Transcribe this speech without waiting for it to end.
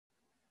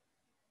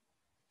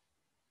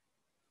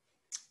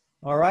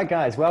All right,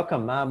 guys,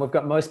 welcome. We've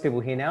got most people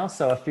here now,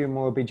 so a few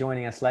more will be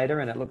joining us later,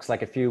 and it looks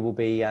like a few will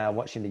be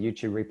watching the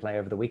YouTube replay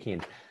over the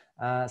weekend.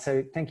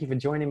 So thank you for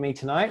joining me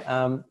tonight.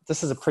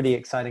 This is a pretty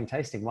exciting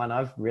tasting one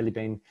I've really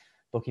been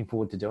looking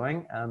forward to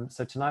doing.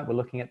 So tonight we're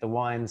looking at the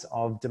wines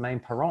of Domaine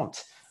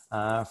Parent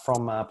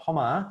from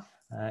Pommard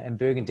in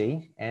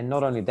Burgundy. And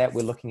not only that,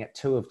 we're looking at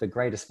two of the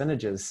greatest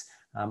vintages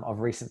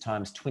of recent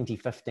times,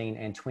 2015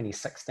 and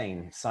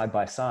 2016, side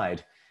by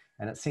side.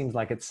 And it seems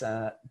like it's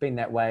been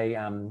that way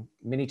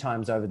many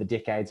times over the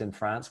decades in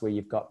France, where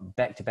you've got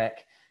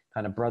back-to-back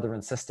kind of brother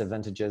and sister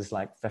vintages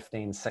like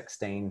 15,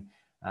 16,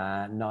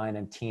 9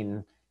 and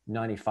 10,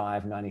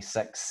 95,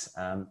 96,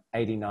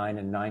 89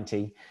 and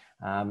 90.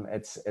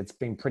 It's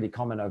been pretty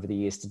common over the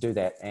years to do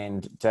that.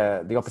 And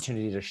the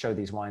opportunity to show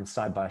these wines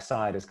side by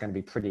side is going to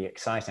be pretty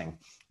exciting.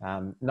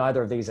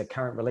 Neither of these are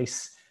current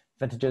release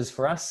vintages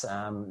for us.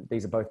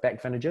 These are both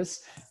back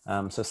vintages.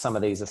 So some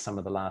of these are some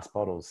of the last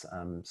bottles.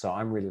 So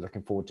I'm really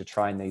looking forward to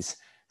trying these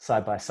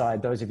side by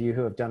side. Those of you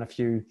who have done a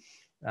few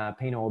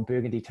Pinot or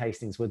Burgundy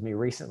tastings with me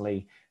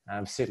recently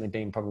have certainly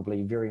been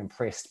probably very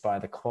impressed by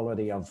the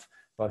quality of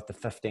both the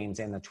 15s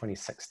and the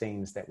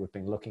 2016s that we've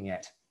been looking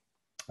at.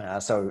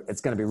 So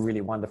it's going to be really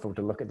wonderful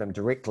to look at them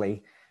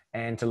directly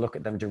and to look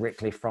at them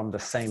directly from the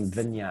same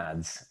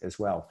vineyards as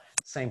well.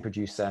 Same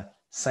producer,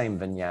 same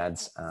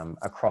vineyards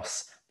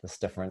across this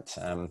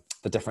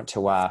the different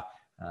terroir,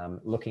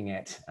 looking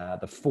at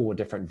the 4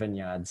 different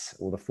vineyards,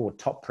 or the 4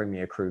 top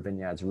Premier Cru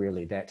vineyards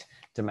really that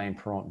Domaine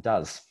Parent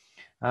does.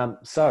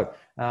 So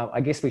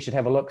I guess we should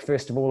have a look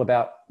first of all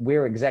about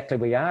where exactly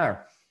we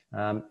are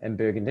in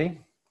Burgundy,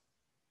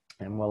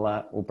 and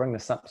we'll bring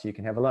this up so you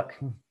can have a look.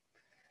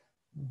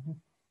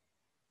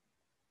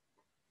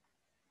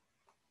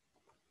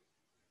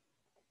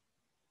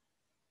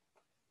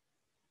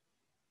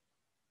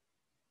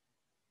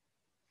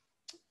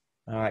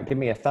 All right, give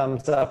me a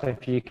thumbs up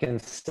if you can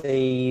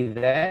see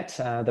that,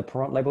 the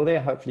Parent label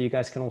there. Hopefully you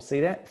guys can all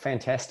see that.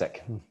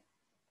 Fantastic.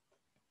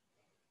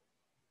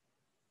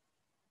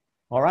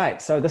 All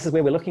right, so this is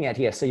where we're looking at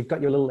here. So you've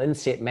got your little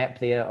inset map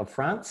there of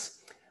France,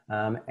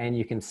 and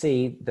you can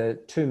see the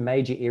 2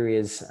 major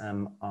areas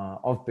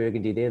of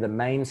Burgundy there. The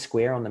main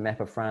square on the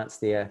map of France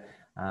there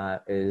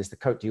is the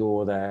Côte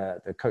d'Or,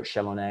 the Côte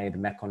Chalonnais, the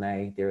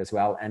Mâconnais there as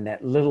well, and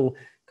that little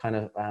kind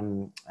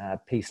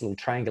of piece, little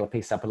triangular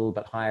piece up a little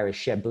bit higher is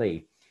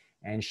Chablis.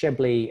 And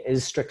Chablis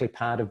is strictly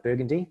part of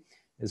Burgundy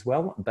as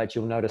well, but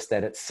you'll notice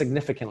that it's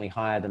significantly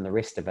higher than the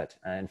rest of it.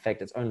 In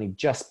fact, it's only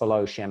just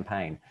below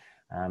Champagne.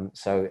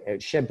 So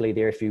at Chablis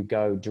there, if you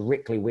go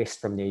directly west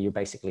from there, you're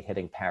basically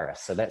hitting Paris.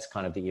 So that's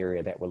kind of the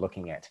area that we're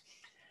looking at.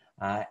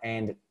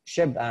 And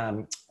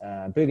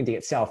Burgundy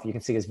itself, you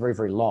can see, is very,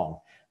 very long.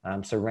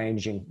 So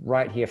ranging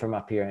right here from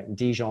up here,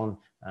 Dijon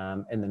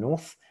in the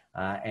north,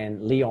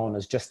 and Lyon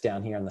is just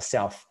down here in the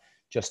south,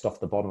 just off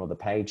the bottom of the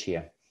page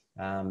here.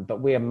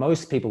 But where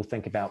most people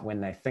think about when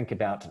they think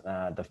about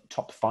the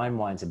top fine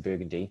wines of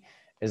Burgundy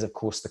is, of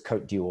course, the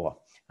Côte d'Or,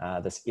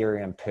 this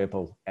area in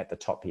purple at the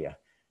top here.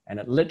 And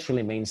it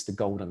literally means the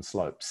golden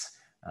slopes.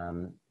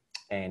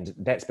 And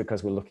that's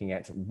because we're looking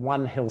at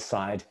one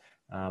hillside,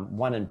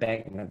 one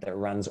embankment that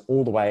runs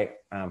all the way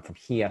from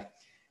here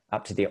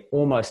up to there,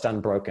 almost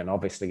unbroken.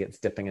 Obviously, it's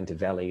dipping into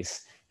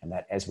valleys, and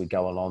that as we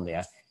go along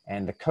there.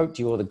 And the Côte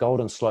d'Or, the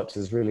golden slopes,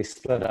 is really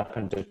split up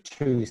into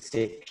 2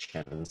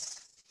 sections.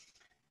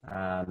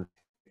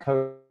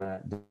 Côte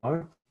de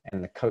Beaune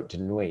and the Côte de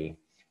Nuit.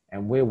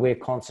 And where we're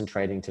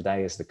concentrating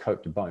today is the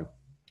Côte de Beaune,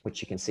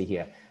 which you can see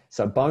here.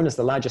 So Beaune is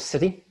the largest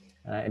city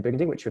in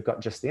Burgundy, which we've got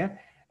just there.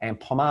 And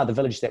Pommard, the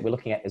village that we're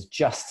looking at, is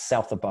just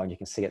south of Beaune. You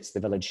can see it's the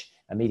village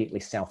immediately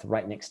south,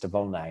 right next to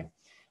Volnay.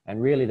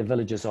 And really the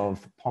villages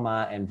of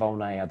Pommard and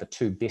Volnay are the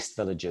 2 best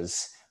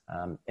villages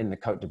in the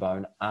Côte de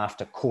Beaune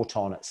after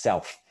Côte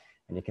itself.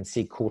 And you can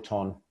see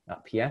Côte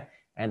up here,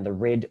 and the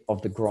red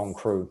of the Grand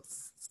Cru.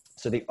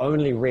 So the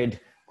only red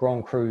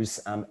Grand Crus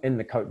in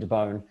the Côte de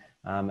Beaune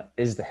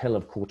is the hill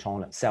of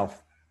Côte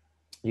itself.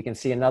 You can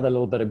see another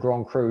little bit of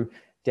Grand Cru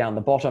down the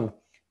bottom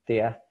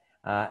there.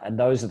 And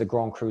those are the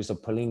Grand Crus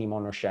of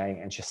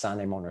Poligny-Montrachet and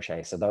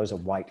Chassagne-Montrachet. So those are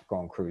white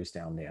Grand Crus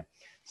down there.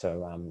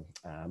 So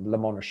Le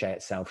Montrachet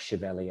itself,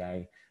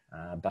 Chevalier,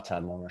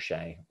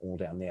 Batard-Montrachet, all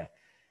down there.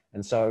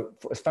 And so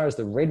as far as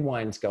the red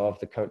wines go of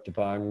the Côte de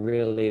Beaune,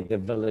 really the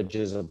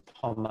villages of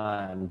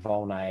Pommard and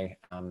Volnay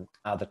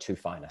are the 2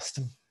 finest.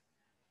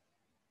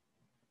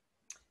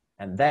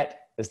 And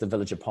that is the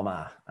village of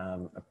Pommard.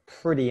 A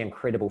pretty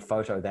incredible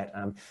photo that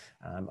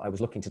I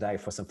was looking today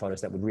for some photos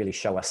that would really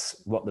show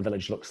us what the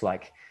village looks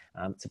like.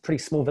 It's a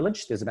pretty small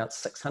village. There's about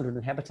 600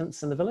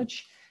 inhabitants in the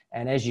village.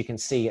 And as you can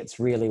see, it's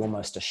really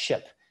almost a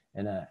ship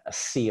in a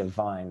sea of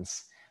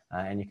vines.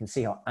 And you can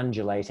see how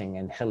undulating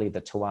and hilly the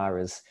terroir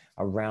is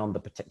around the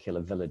particular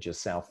village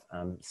itself,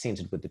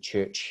 centered with the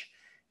church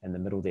in the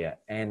middle there.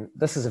 And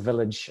this is a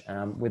village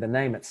where the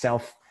name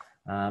itself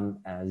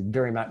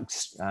very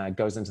much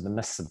goes into the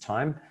mists of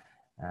time.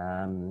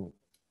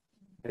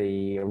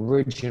 The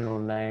original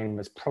name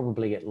is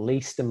probably at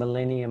least a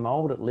millennium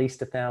old, at least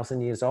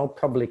 1,000 years old,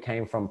 probably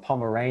came from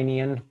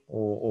Pomeranian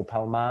or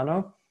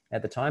Palmano,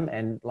 at the time.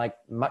 And like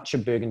much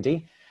of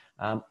Burgundy,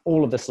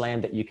 all of this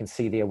land that you can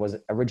see there was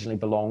originally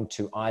belonged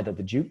to either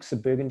the Dukes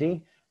of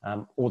Burgundy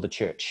or the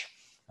church,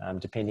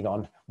 depending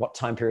on what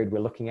time period we're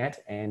looking at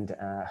and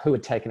who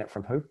had taken it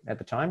from who at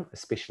the time,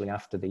 especially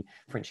after the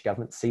French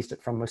government seized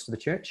it from most of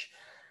the church.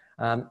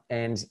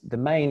 And the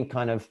main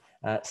kind of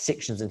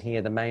sections in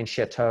here, the main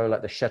chateau,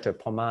 like the Chateau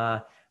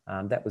Pommard,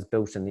 that was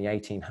built in the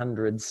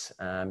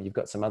 1800s. You've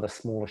got some other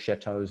smaller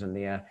chateaus in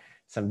there,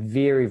 some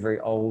very, very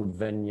old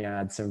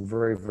vineyards, some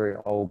very, very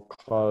old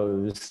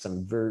close,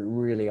 some very,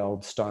 really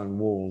old stone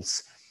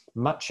walls.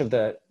 Much of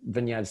the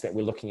vineyards that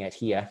we're looking at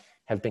here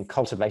have been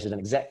cultivated in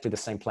exactly the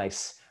same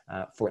place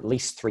for at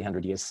least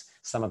 300 years,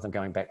 some of them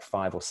going back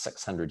 500 or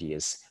 600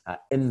 years,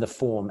 in the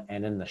form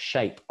and in the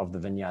shape of the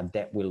vineyard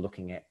that we're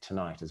looking at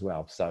tonight as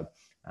well. So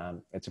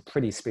it's a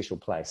pretty special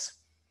place.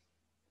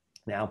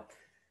 Now,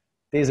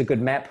 there's a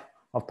good map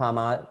of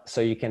Pommard,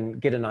 so you can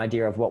get an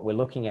idea of what we're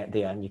looking at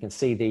there. And you can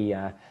see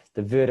the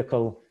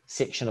vertical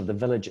section of the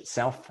village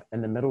itself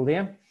in the middle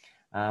there,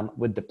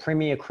 with the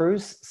Premier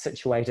Crus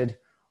situated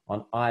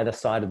on either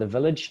side of the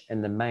village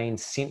in the main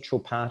central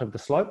part of the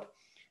slope.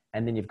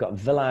 And then you've got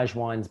village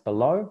wines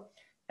below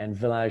and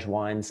village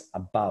wines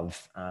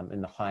above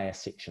in the higher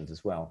sections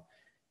as well.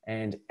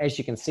 And as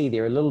you can see,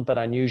 they're a little bit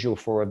unusual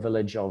for a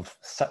village of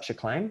such a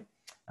claim,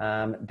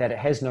 that it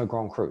has no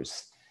Grand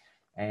Crus.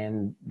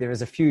 And there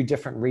is a few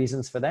different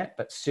reasons for that,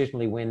 but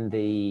certainly when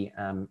the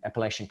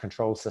appellation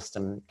control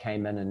system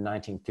came in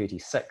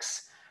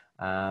 1936,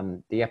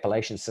 the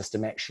appellation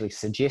system actually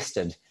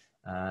suggested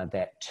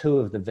that 2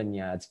 of the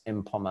vineyards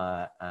in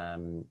Pommard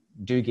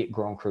do get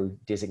Grand Cru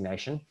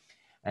designation,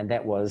 and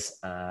that was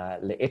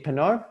Les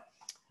Epenots,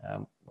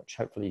 which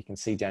hopefully you can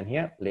see down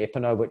here, Les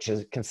Epenots, which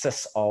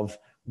consists of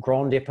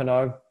Grand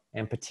Epinot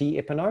and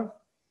Petit Epinot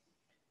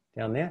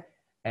down there,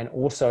 and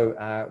also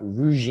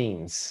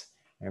Rougines.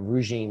 And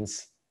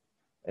Rougines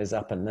is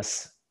up in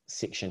this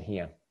section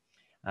here.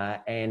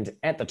 And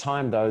at the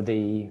time, though,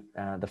 the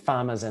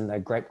farmers and the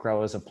grape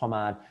growers of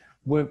Pommard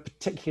weren't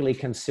particularly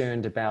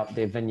concerned about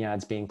their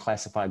vineyards being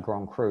classified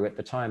Grand Cru. At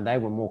the time, they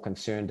were more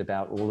concerned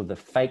about all of the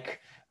fake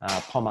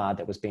Pommard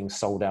that was being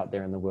sold out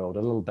there in the world,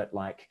 a little bit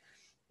like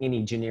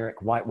any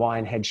generic white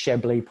wine had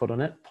Chablis put on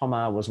it.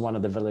 Pommard was one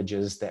of the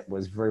villages that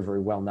was very,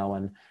 very well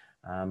known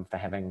for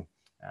having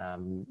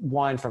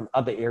wine from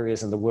other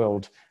areas in the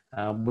world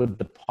with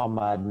the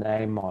Pommard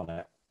name on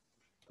it.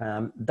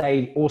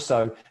 They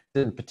also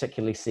didn't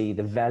particularly see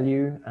the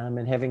value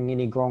in having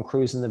any Grand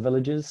Crus in the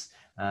villages,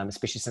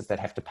 especially since they'd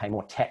have to pay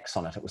more tax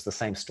on it. It was the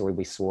same story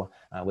we saw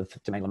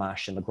with Domaine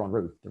Parent and the Grand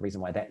Cru, the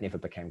reason why that never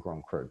became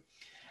Grand Cru.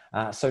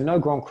 So no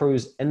Grand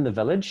Crus in the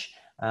village,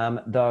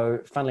 though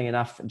funnily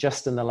enough,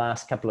 just in the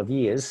last couple of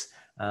years,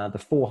 the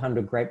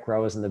 400 grape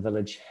growers in the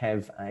village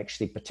have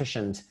actually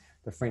petitioned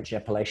the French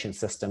appellation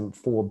system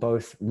for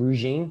both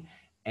Rougines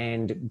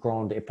and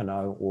Grand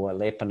Epinot, or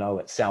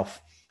L'Epinot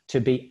itself, to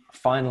be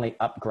finally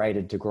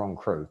upgraded to Grand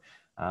Cru.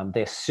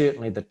 They're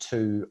certainly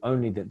the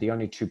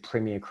only 2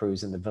 Premier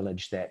Crus in the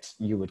village that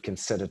you would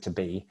consider to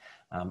be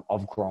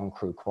of Grand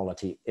Cru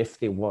quality if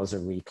there was a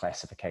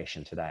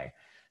reclassification today.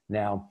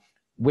 Now,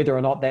 whether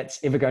or not that's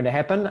ever going to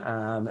happen,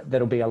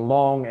 that'll be a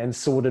long and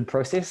sordid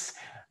process.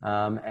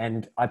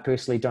 And I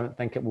personally don't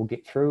think it will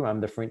get through.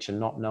 The French are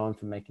not known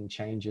for making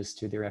changes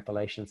to their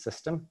appellation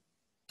system,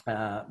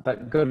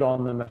 but good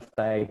on them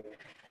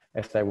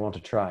if they want to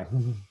try.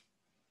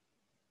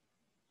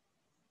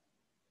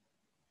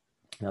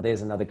 Now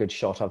there's another good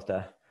shot of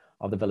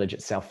the village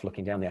itself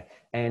looking down there.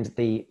 And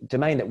the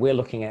domain that we're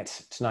looking at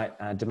tonight,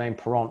 Domaine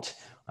Parent,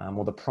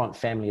 or the Parent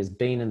family, has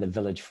been in the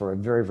village for a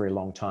very, very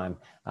long time,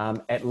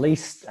 at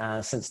least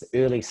since the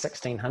early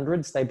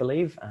 1600s, they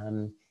believe,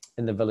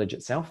 in the village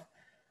itself.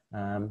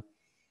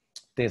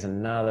 There's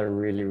another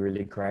really,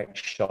 really great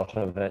shot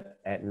of it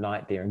at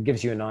night there, and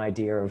gives you an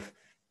idea of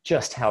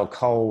just how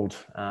cold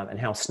and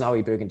how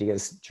snowy Burgundy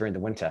is during the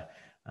winter.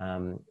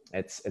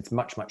 It's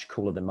much, much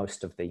cooler than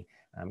most of the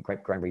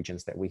grape growing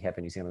regions that we have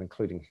in New Zealand,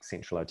 including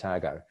Central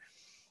Otago.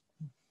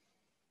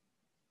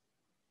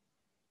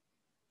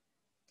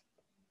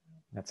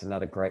 That's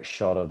another great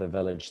shot of the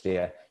village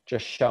there,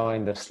 just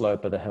showing the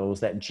slope of the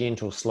hills, that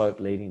gentle slope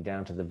leading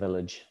down to the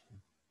village.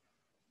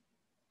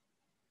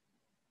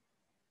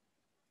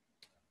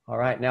 All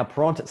right, now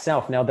Parent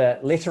itself. Now the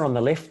letter on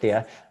the left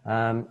there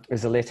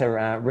is a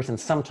letter written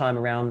sometime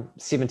around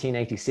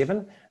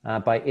 1787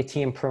 by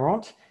Etienne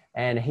Parent,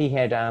 and he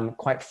had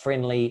quite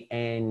friendly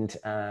and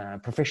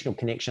professional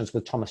connections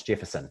with Thomas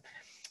Jefferson.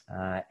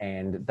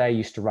 And they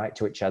used to write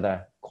to each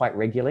other quite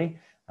regularly.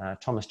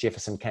 Thomas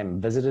Jefferson came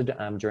and visited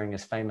during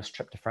his famous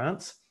trip to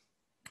France.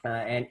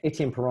 And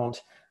Etienne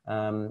Parent,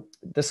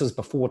 this was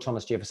before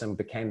Thomas Jefferson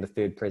became the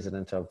 3rd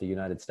president of the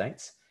United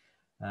States.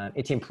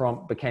 Etienne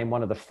Parent became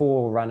one of the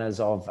forerunners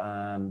of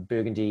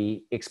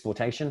Burgundy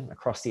exportation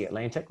across the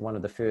Atlantic, one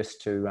of the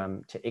first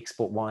to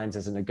export wines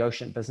as a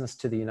negotiant business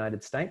to the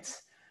United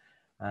States.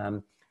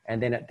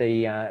 And then at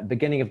the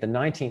beginning of the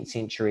 19th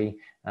century,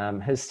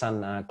 his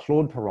son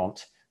Claude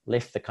Parent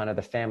left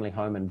the family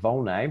home in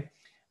Volnay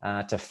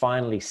to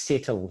finally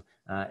settle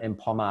in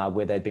Pommard,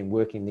 where they'd been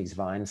working these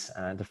vines,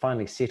 to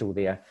finally settle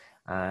there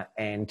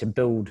and to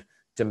build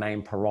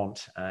Domaine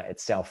Parent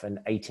itself in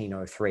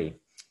 1803.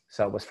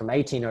 So it was from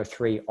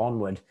 1803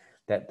 onward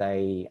that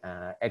they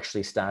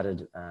actually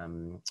started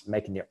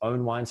making their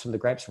own wines from the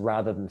grapes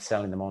rather than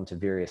selling them on to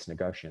various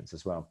negotiants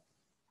as well.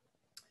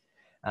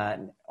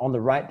 On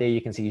the right there,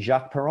 you can see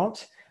Jacques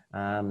Parent.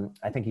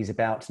 I think he's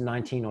about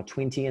 19 or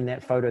 20 in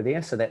that photo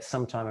there. So that's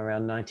sometime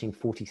around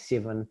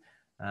 1947,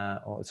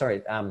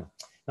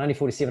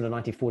 1947 or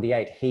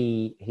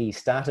 1948. He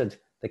started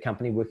the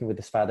company working with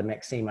his father,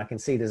 Maxime. I can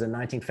see there's a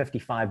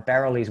 1955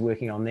 barrel he's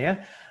working on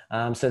there.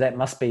 So that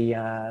must be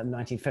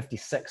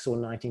 1956 or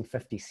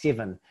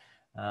 1957.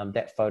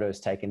 That photo is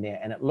taken there.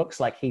 And it looks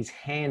like he's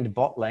hand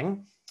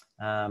bottling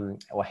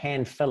or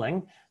hand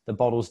filling the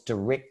bottles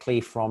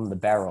directly from the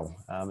barrel.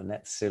 And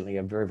that's certainly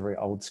a very, very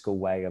old school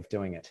way of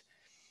doing it.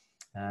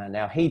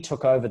 Now, he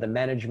took over the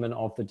management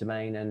of the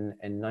domain in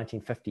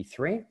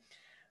 1953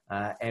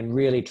 and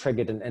really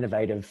triggered an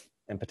innovative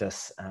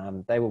impetus.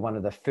 They were one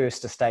of the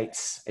first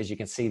estates, as you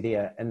can see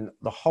there, in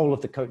the whole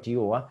of the Côte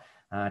d'Or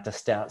to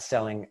start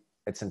selling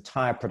its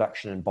entire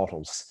production in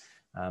bottles.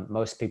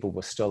 Most people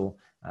were still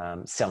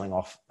selling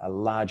off a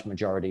large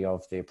majority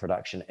of their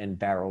production in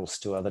barrels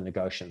to other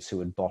negotiants who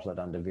would bottle it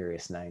under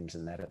various names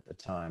and that at the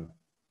time.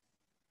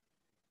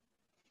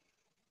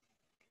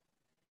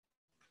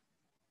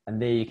 And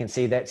there you can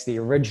see that's the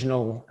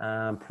original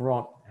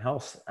Parent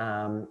house.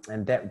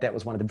 And that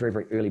was one of the very,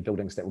 very early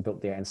buildings that were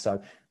built there. And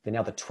so they're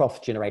now the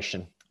 12th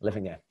generation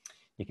living there.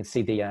 You can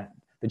see the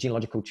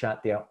genealogical chart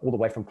there, all the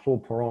way from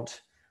Claude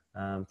Parent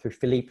through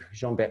Philippe,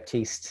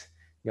 Jean-Baptiste,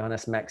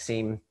 Johannes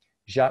Maxime,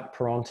 Jacques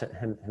Parent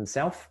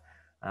himself.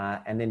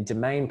 And then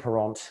Domaine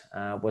Parent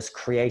was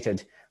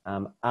created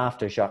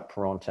after Jacques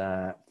Parent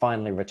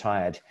finally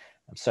retired.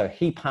 So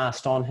he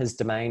passed on his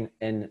domain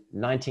in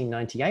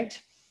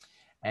 1998.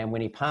 And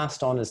when he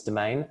passed on his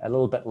domain, a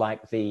little bit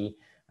like the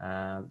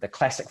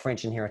classic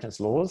French inheritance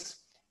laws,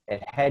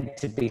 it had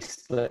to be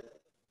split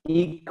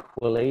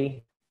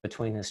equally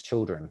between his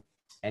children.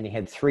 And he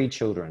had 3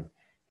 children.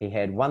 He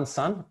had one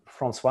son,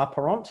 Francois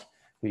Parent,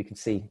 who you can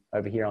see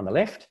over here on the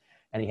left,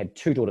 and he had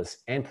 2 daughters,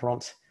 Anne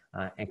Parent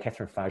and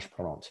Catherine Fage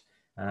Parent.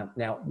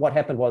 Now, what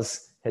happened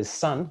was his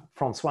son,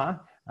 Francois,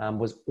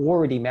 was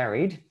already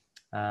married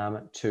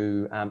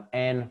to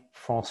Anne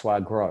Francois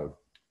Gros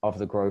of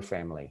the Gros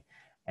family.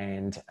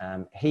 And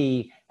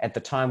he, at the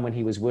time when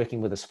he was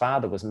working with his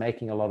father, was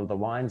making a lot of the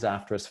wines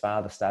after his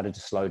father started to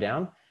slow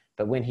down.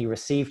 But when he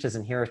received his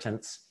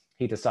inheritance,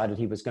 he decided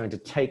he was going to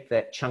take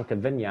that chunk of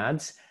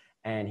vineyards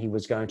and he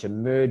was going to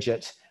merge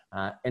it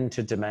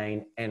into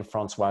Domaine and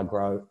Francois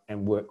Gros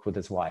and work with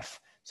his wife.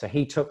 So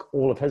he took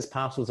all of his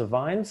parcels of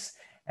vines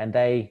and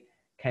they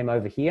came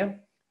over here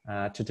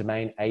to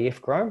Domaine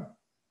AF Gros.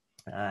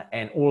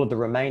 And all of the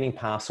remaining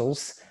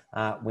parcels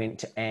went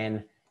to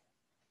Anne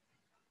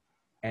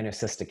and her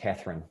sister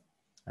Catherine.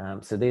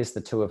 So there's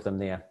the 2 of them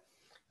there.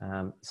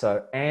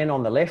 So Anne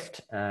on the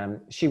left,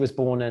 she was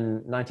born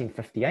in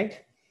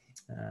 1958.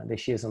 There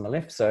she is on the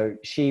left. So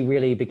she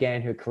really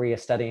began her career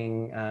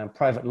studying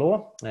private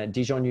law at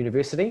Dijon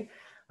University,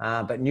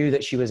 but knew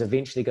that she was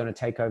eventually going to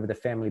take over the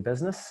family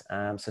business.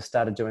 So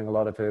started doing a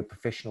lot of her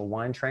professional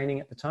wine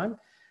training at the time.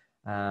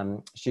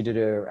 She did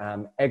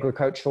her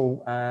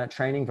agricultural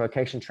training,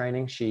 vocation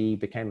training. She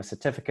became a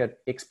certificate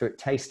expert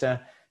taster,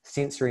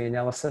 sensory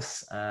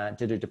analysis,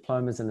 did her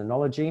diplomas in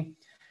enology,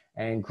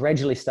 and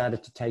gradually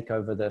started to take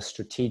over the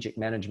strategic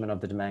management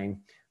of the domain,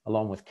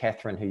 along with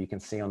Catherine, who you can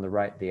see on the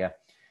right there.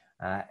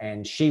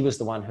 And she was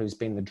the one who's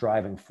been the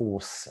driving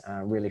force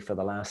really for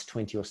the last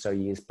 20 or so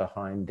years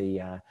behind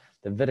the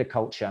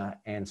viticulture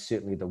and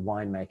certainly the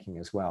winemaking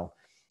as well.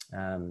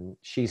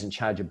 She's in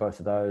charge of both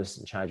of those,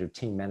 in charge of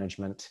team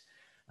management.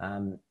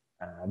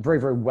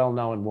 Very, very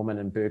well-known woman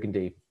in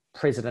Burgundy,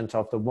 president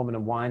of the Women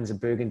in Wines of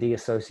Burgundy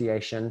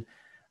Association,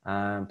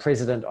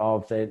 president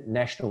of the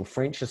National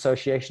French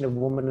Association of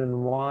Women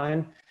in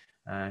Wine.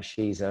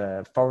 She's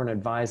a foreign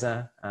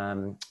advisor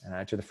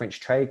to the French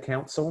Trade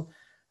Council,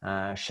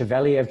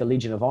 Chevalier of the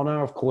Legion of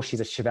Honor. Of course,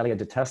 she's a Chevalier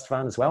de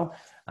Tastevin as well.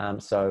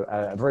 So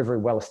a very, very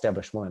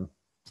well-established woman.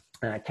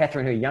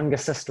 Catherine, her younger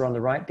sister on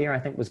the right there, I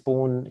think was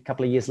born a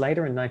couple of years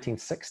later in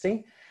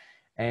 1960.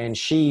 And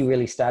she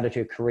really started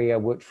her career,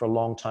 worked for a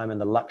long time in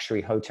the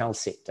luxury hotel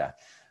sector.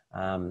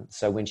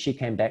 So when she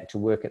came back to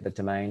work at the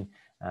Domain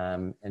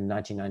in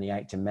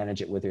 1998 to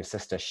manage it with her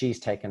sister, she's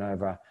taken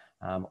over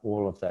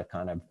all of the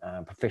kind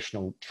of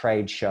professional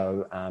trade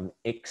show,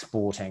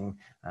 exporting,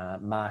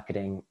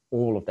 marketing,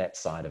 all of that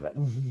side of it.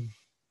 Mm-hmm.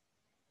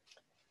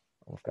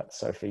 We've got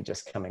Sophie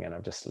just coming in.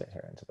 I've just let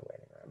her into the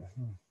waiting room.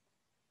 Mm-hmm.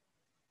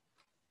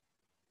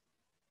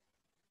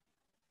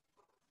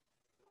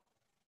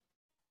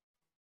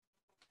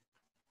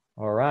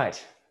 All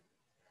right.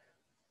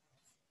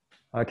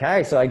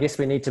 Okay, so I guess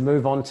we need to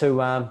move on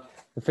to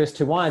the first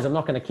 2 wines. I'm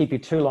not going to keep you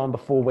too long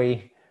before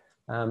we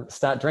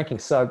start drinking.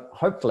 So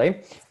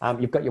hopefully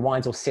you've got your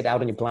wines all set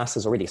out in your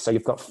glasses already. So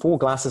you've got 4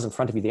 glasses in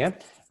front of you there.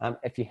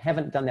 If you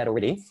haven't done that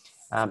already,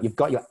 you've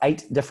got your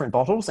 8 different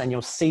bottles, and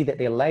you'll see that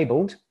they're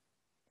labeled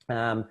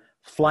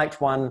Flight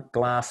 1,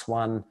 Glass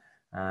 1,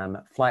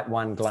 Flight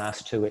 1,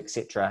 Glass 2,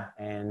 etc.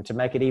 And to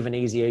make it even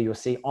easier, you'll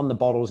see on the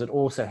bottles, it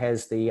also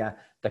has the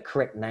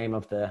correct name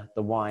of the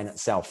wine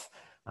itself.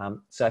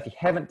 So if you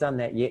haven't done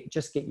that yet,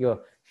 just get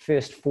your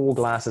first 4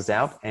 glasses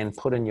out and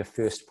put in your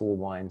first 4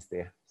 wines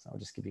there. So I'll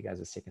just give you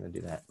guys a second to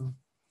do that.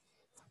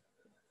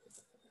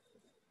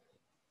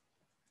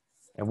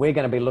 And we're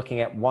going to be looking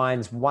at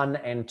wines 1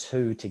 and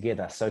 2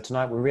 together. So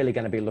tonight we're really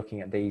going to be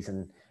looking at these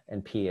in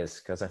pairs,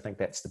 because I think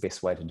that's the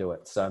best way to do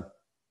it. So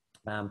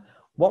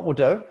what we'll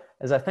do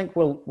is I think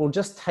we'll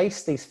just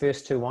taste these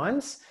first 2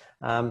 wines.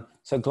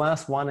 So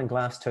glass 1 and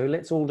glass 2,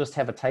 let's all just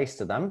have a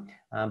taste of them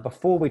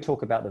before we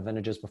talk about the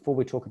vintages, before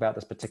we talk about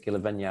this particular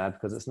vineyard,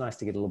 because it's nice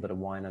to get a little bit of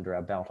wine under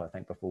our belt, I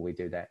think, before we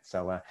do that.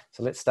 So,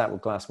 so let's start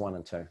with glass 1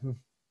 and 2.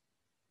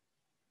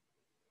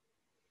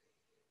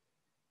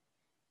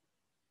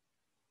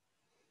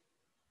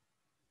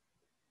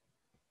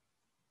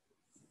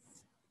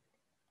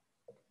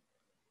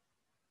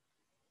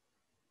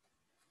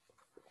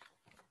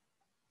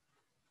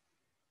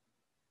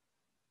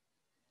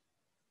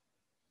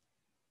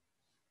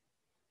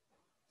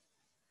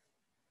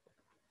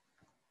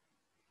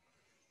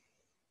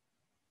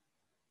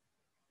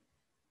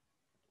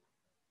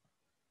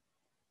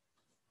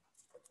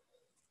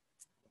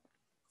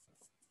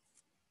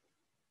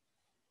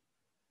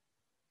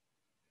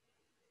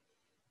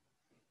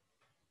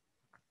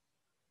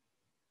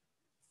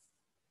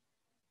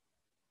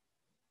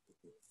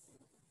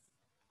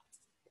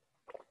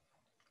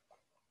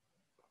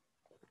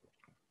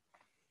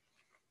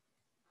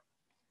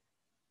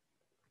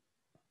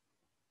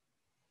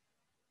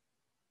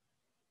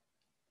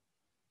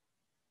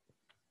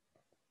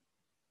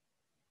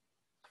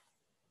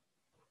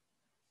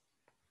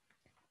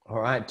 All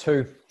right,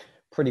 2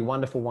 pretty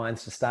wonderful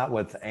wines to start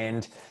with,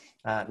 and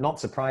not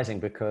surprising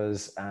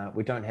because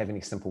we don't have any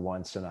simple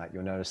wines tonight.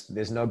 You'll notice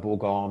there's no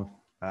Bourgogne,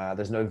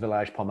 there's no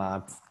Village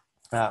Pommard.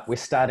 We're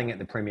starting at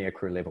the Premier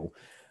Cru level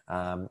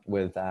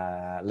with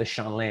Les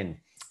Chanlins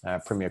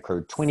Premier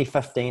Cru,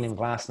 2015 in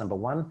glass number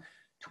 1,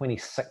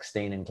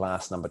 2016 in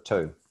glass number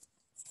 2.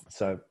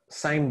 So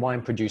same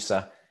wine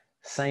producer,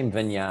 same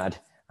vineyard,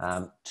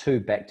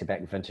 2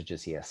 back-to-back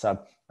vintages here. So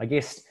I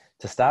guess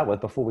to start with,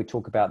 before we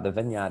talk about the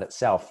vineyard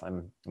itself,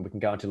 and we can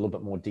go into a little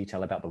bit more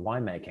detail about the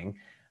winemaking,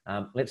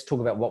 let's talk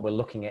about what we're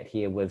looking at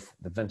here with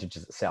the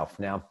vintages itself.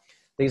 Now,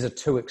 these are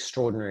 2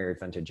 extraordinary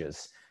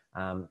vintages,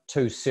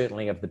 2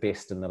 certainly of the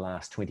best in the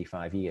last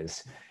 25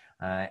 years.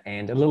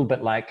 And a little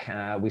bit like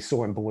we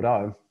saw in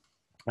Bordeaux,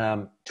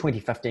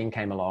 2015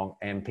 came along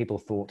and people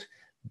thought,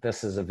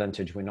 this is a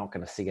vintage, we're not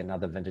going to see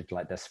another vintage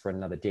like this for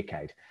another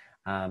decade.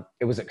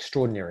 It was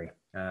extraordinary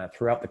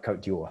throughout the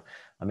Côte d'Or.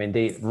 I mean,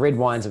 the red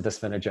wines of this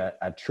vintage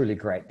are truly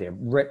great. They're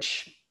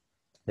rich,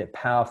 they're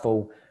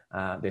powerful,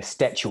 they're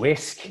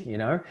statuesque, you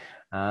know,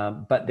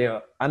 but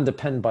they're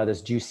underpinned by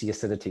this juicy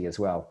acidity as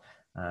well.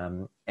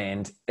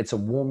 And it's a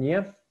warm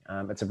year.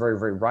 It's a very,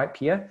 very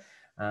ripe year.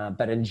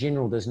 But in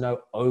general, there's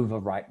no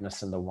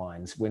over-ripeness in the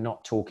wines. We're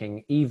not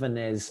talking even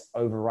as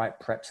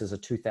overripe perhaps as a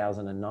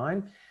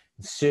 2009,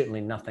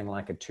 certainly nothing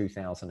like a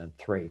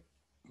 2003.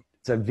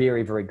 It's a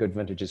very, very good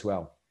vintage as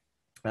well.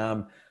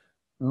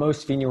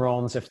 Most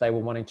vignerons, if they were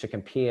wanting to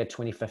compare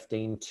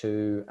 2015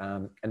 to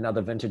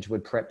another vintage,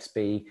 would perhaps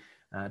be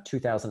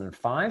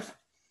 2005,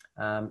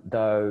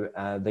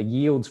 though the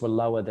yields were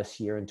lower this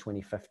year in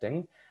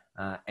 2015,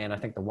 and I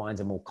think the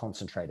wines are more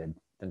concentrated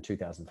than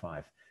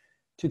 2005.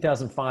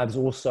 2005s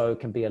also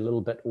can be a little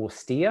bit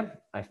austere.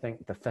 I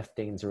think the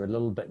 15s are a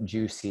little bit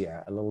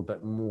juicier, a little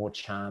bit more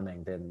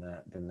charming than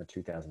the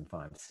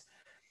 2005s.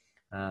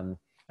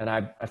 And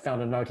I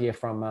found a note here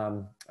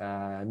from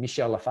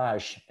Michel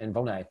Lafarge in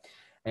Volnay,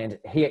 and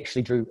he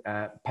actually drew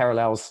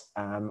parallels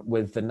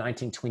with the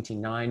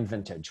 1929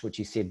 vintage, which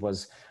he said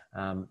was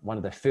one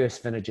of the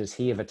first vintages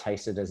he ever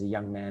tasted as a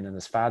young man in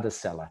his father's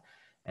cellar.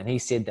 And he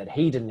said that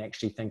he didn't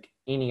actually think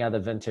any other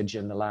vintage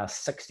in the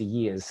last 60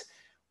 years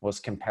was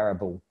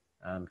comparable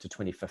to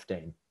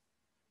 2015.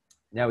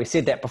 Now, he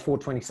said that before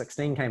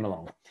 2016 came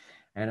along,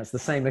 and it's the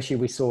same issue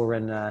we saw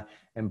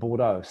in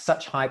Bordeaux.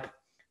 Such hype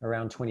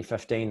around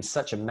 2015,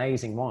 such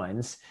amazing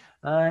wines,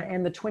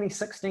 and the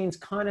 2016s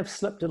kind of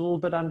slipped a little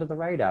bit under the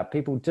radar.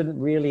 People didn't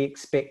really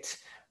expect,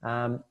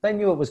 they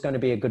knew it was going to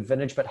be a good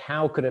vintage, but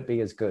how could it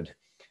be as good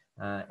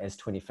as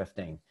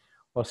 2015?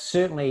 Well,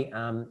 certainly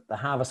the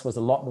harvest was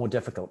a lot more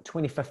difficult.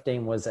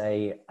 2015 was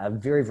a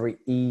very, very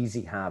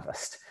easy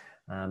harvest.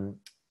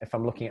 If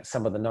I'm looking at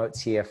some of the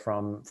notes here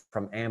from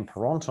Anne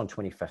Perront on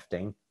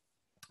 2015,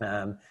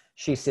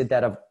 she said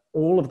that of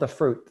all of the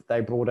fruit that they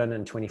brought in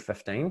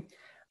 2015,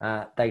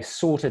 they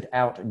sorted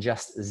out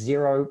just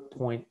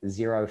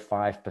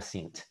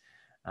 0.05%.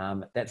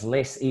 That's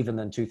less even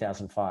than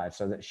 2005.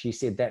 So that she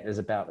said that is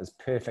about as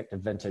perfect a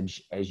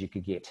vintage as you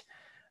could get.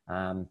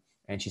 And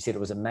she said it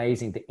was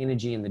amazing, the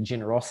energy and the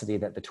generosity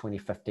that the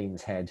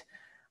 2015s had.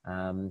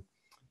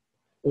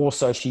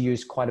 Also, she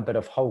used quite a bit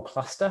of whole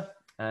cluster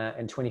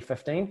in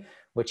 2015,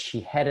 which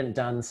she hadn't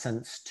done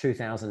since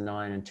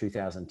 2009 and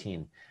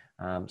 2010.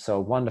 So a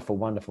wonderful,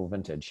 wonderful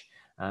vintage.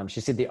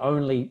 She said the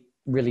only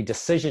really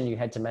decision you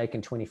had to make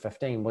in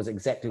 2015 was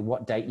exactly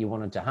what date you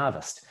wanted to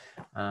harvest.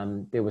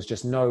 There was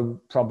just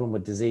no problem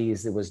with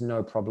disease. There was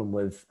no problem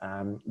with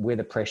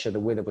weather pressure. The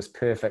weather was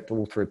perfect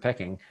all through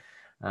picking.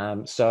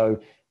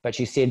 But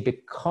she said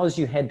because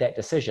you had that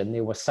decision,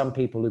 there were some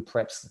people who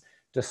perhaps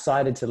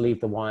decided to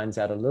leave the wines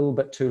out a little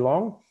bit too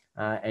long,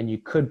 and you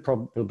could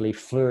probably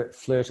flirt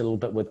a little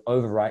bit with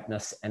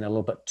overripeness and a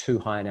little bit too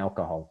high in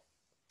alcohol.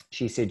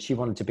 She said she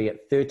wanted to be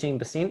at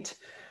 13%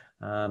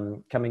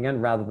 coming in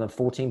rather than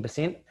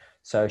 14%.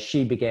 So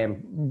she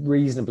began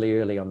reasonably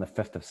early on the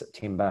 5th of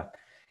September,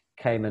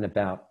 came in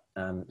about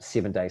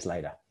 7 days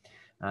later.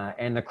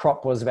 And the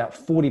crop was about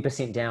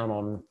 40% down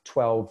on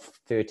 12,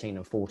 13,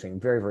 and 14.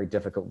 Very, very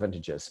difficult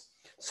vintages.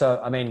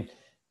 So, I mean,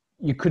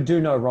 you could do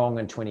no wrong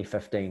in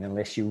 2015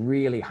 unless you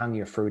really hung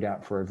your fruit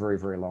out for a very,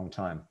 very long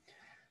time.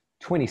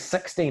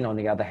 2016, on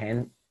the other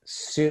hand,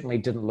 certainly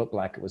didn't look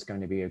like it was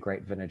going to be a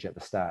great vintage at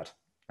the start.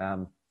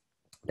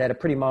 They had a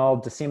pretty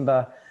mild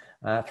December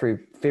through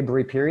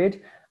February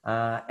period,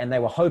 and they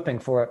were hoping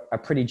for a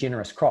pretty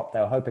generous crop. They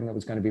were hoping it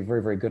was going to be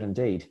very, very good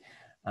indeed.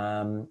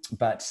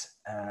 But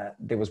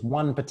there was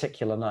one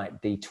particular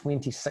night, the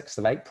 26th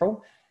of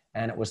April,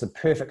 and it was the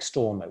perfect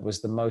storm. It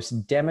was the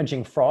most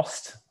damaging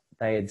frost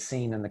they had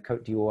seen in the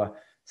Côte d'Or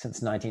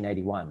since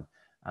 1981.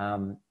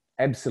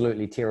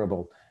 Absolutely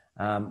terrible.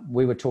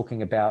 We were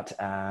talking about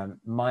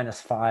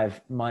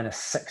 -5,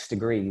 -6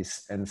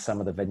 degrees in some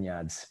of the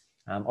vineyards.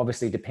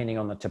 Obviously, depending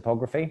on the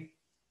topography,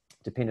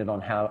 depended on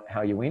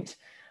how you went.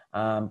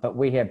 But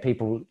we had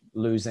people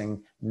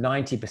losing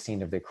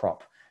 90% of their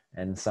crop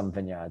in some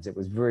vineyards. It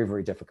was very,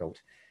 very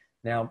difficult.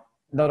 Now,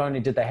 not only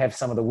did they have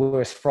some of the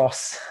worst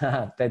frosts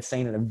they'd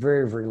seen in a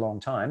very, very long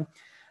time,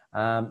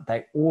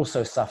 they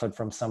also suffered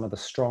from some of the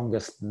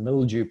strongest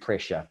mildew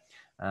pressure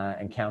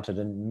encountered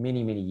in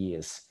many, many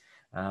years.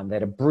 They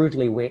had a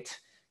brutally wet,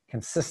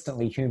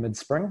 consistently humid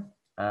spring,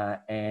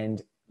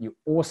 and you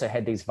also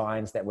had these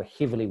vines that were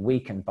heavily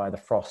weakened by the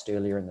frost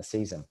earlier in the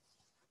season.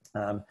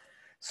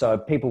 So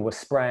people were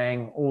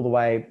spraying all the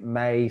way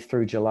May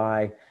through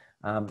July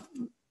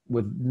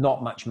with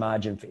not much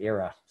margin for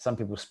error. Some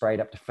people sprayed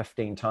up to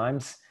 15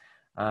 times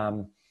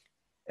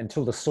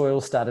until the soil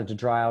started to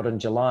dry out in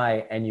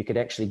July and you could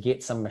actually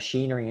get some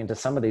machinery into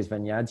some of these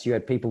vineyards. You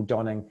had people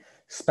donning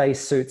space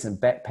suits and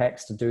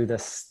backpacks to do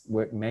this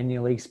work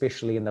manually,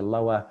 especially in the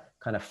lower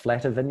kind of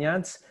flatter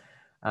vineyards.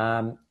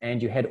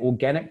 And you had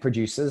organic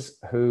producers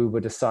who were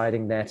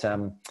deciding that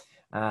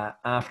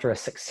after a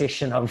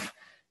succession of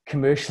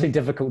commercially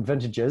difficult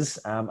vintages,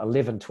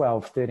 11,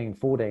 12, 13,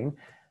 14,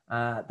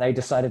 they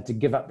decided to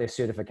give up their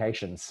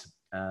certifications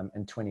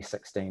in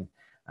 2016.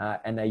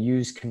 And they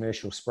used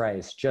commercial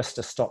sprays just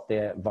to stop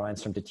their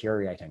vines from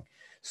deteriorating.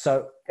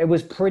 So it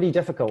was pretty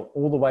difficult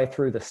all the way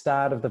through the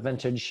start of the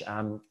vintage,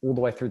 all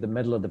the way through the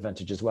middle of the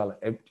vintage as well.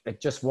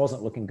 It just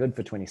wasn't looking good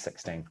for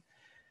 2016.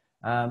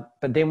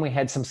 But then we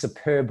had some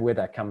superb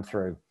weather come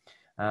through.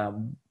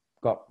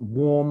 Got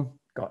warm,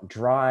 got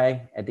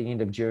dry at the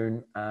end of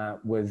June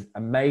with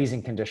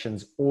amazing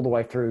conditions all the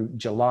way through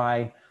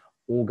July,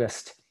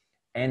 August,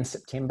 and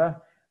September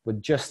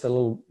with just a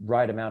little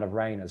right amount of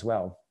rain as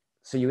well.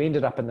 So you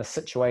ended up in the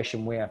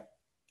situation where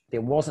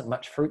there wasn't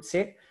much fruit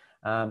set,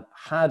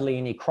 hardly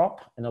any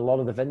crop in a lot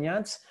of the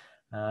vineyards.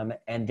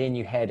 And then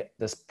you had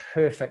this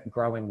perfect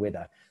growing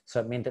weather. So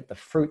it meant that the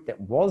fruit that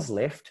was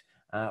left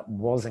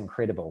was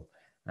incredible.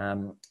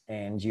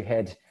 And you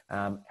had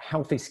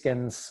healthy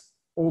skins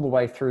all the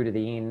way through to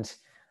the end.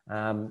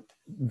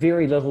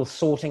 Very little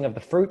sorting of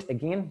the fruit,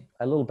 again,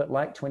 a little bit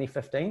like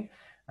 2015.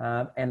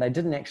 And they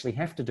didn't actually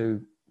have to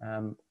do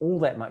all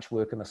that much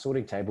work on the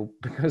sorting table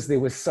because there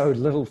was so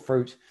little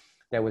fruit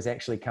that was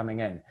actually coming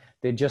in.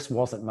 There just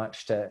wasn't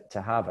much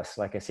to harvest.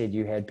 Like I said,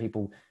 you had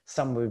people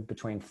somewhere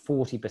between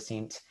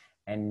 40%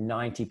 and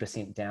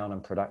 90% down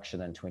in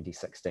production in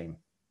 2016.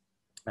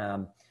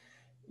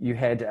 You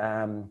had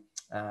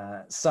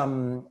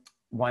some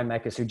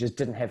winemakers who just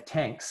didn't have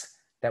tanks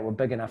that were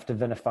big enough to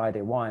vinify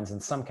their wines. In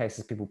some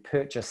cases, people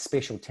purchased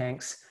special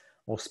tanks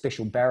or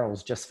special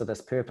barrels just for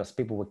this purpose.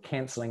 People were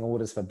canceling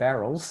orders for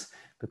barrels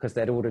because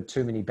they'd ordered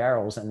too many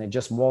barrels and there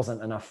just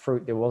wasn't enough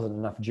fruit, there wasn't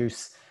enough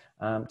juice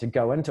to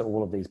go into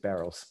all of these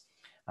barrels.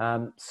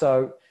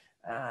 So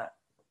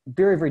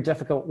very, very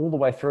difficult all the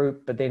way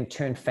through, but then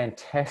turned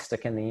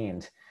fantastic in the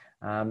end.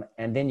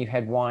 And then you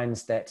had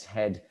wines that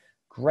had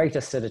great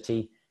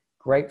acidity,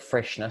 great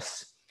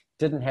freshness,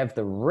 didn't have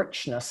the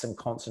richness and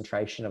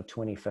concentration of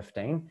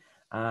 2015,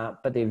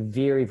 but they're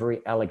very, very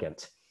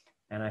elegant.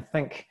 And I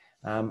think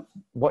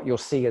what you'll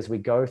see as we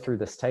go through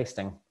this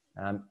tasting,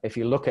 if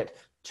you look at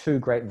two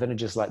great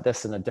vintages like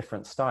this in a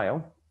different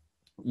style,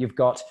 you've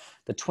got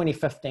the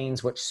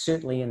 2015s, which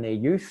certainly in their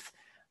youth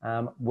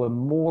were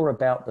more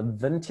about the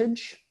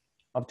vintage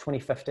of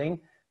 2015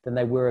 than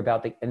they were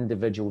about the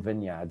individual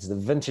vineyards. The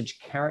vintage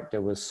character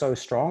was so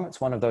strong.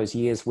 It's one of those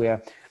years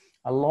where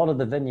a lot of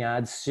the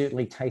vineyards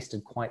certainly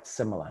tasted quite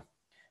similar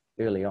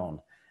early on.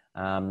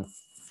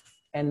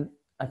 And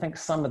I think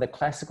some of the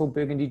classical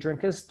Burgundy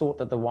drinkers thought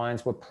that the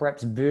wines were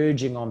perhaps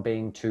verging on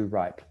being too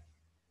ripe,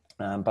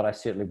 but I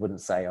certainly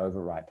wouldn't say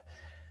overripe.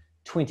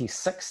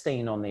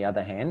 2016, on the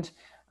other hand,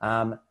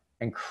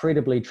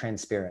 incredibly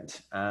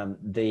transparent.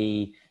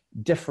 The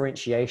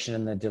differentiation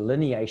and the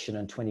delineation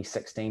in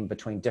 2016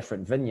 between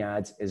different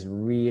vineyards is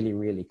really,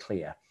 really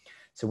clear.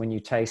 So when you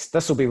taste,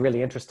 this will be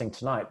really interesting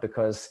tonight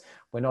because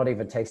we're not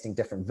even tasting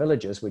different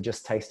villages, we're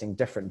just tasting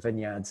different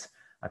vineyards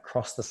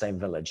across the same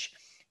village.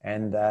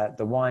 And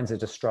the wines are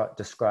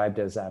described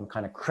as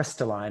kind of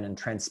crystalline and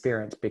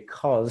transparent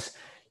because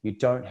you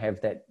don't have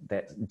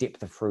that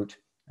depth of fruit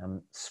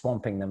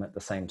swamping them at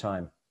the same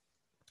time.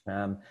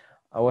 I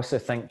also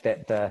think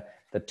that the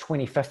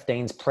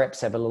 2015s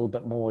perhaps have a little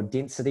bit more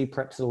density,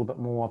 perhaps a little bit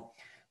more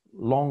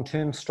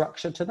long-term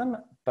structure to them,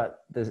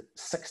 but the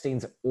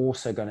 16s are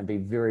also going to be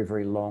very,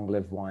 very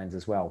long-lived wines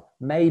as well.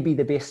 Maybe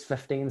the best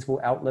 15s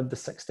will outlive the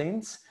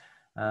 16s,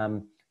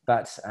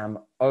 but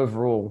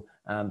overall,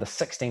 the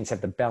 16s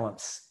have the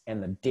balance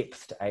and the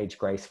depth to age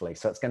gracefully.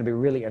 So it's going to be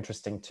really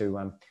interesting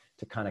to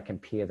kind of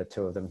compare the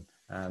two of them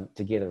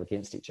together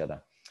against each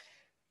other.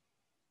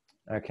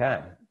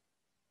 Okay.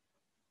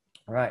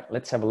 All right,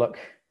 let's have a look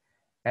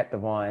at the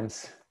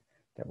wines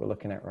that we're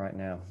looking at right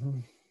now.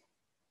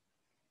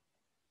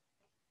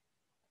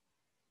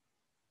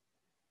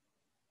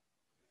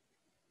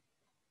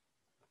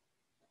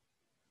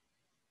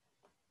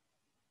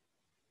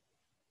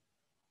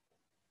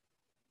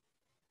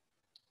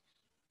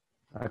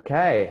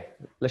 Okay,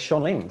 Les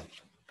Chanlins.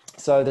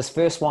 So this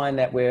first wine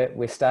that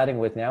we're starting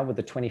with now, with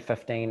the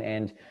 2015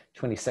 and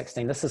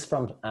 2016, this is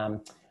from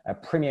a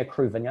Premier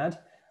Cru vineyard.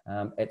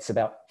 It's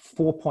about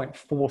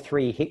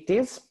 4.43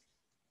 hectares,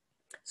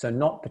 so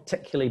not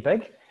particularly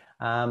big.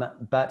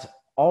 But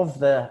of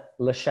the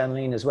Les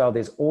Chanlins as well,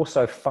 there's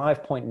also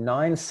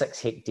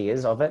 5.96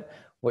 hectares of it,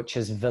 which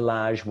is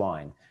village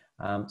wine.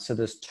 So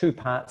there's two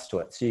parts to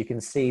it. So you can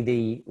see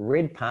the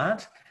red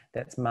part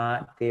that's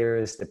marked there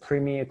is the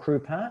Premier Cru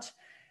part.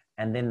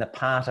 And then the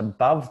part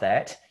above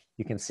that,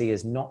 you can see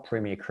is not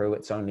Premier Cru,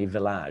 it's only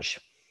village.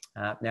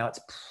 Now it's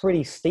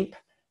pretty steep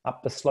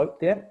up the slope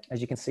there,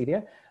 as you can see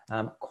there.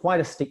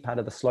 Quite a steep part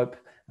of the slope,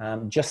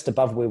 just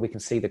above where we can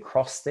see the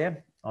cross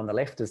there on the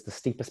left is the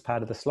steepest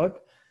part of the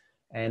slope.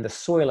 And the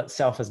soil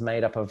itself is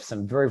made up of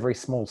some very, very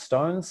small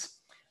stones.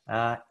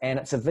 And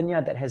it's a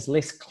vineyard that has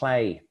less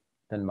clay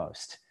than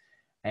most.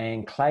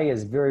 And clay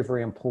is very,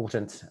 very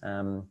important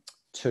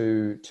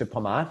to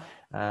Pommard.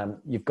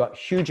 You've got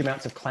huge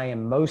amounts of clay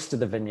in most of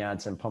the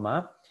vineyards in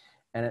Pommard.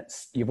 And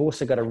you've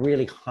also got a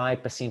really high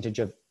percentage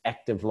of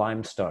active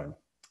limestone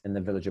in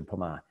the village of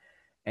Pommard.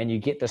 And you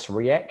get this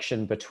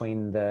reaction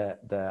between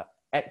the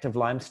active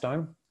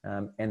limestone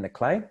and the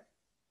clay.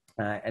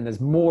 And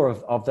there's more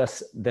of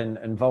this than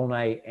in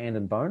Volnay and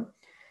in Beaune.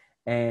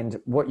 And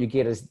what you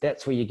get is,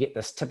 that's where you get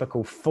this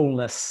typical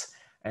fullness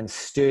and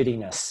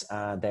sturdiness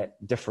that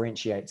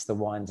differentiates the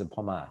wines of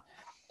Pommard.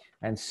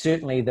 And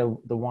certainly the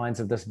wines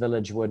of this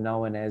village were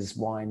known as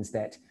wines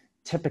that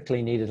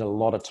typically needed a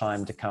lot of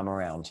time to come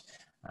around.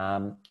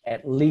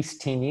 At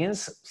least 10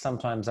 years,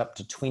 sometimes up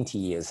to 20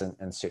 years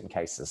in certain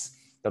cases.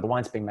 But the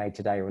wines being made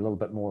today are a little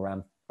bit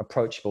more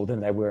approachable than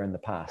they were in the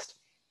past.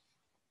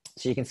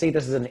 So you can see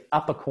this is in the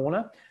upper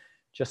corner,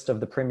 just of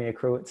the Premier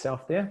Cru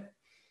itself there.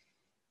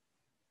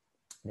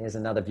 There's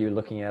another view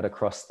looking out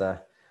across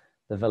the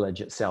village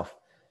itself.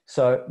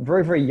 So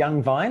very, very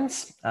young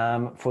vines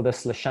for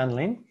this Les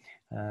Chanlins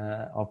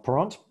of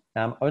Parent,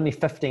 only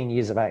 15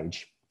 years of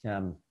age.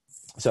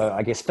 So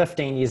I guess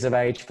 15 years of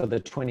age for the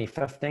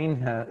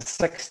 2015,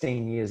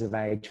 16 years of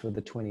age for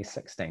the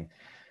 2016.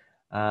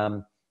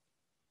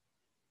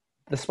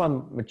 This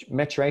one,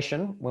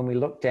 maturation, when we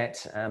looked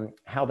at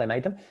how they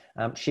made them,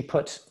 she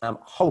put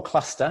whole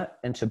cluster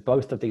into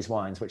both of these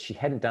wines, which she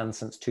hadn't done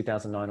since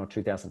 2009 or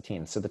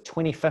 2010. So the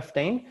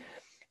 2015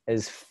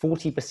 is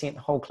 40%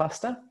 whole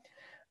cluster.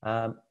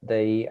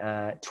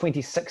 The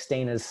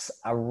 2016 is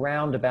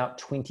around about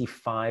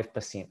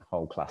 25%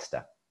 whole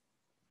cluster.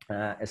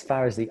 As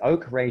far as the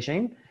oak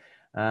regime,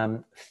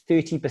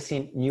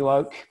 30% new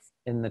oak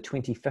in the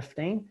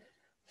 2015,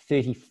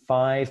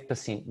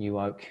 35% new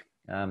oak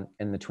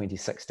in the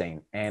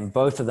 2016, and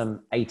both of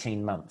them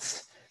 18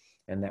 months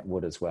in that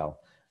wood as well.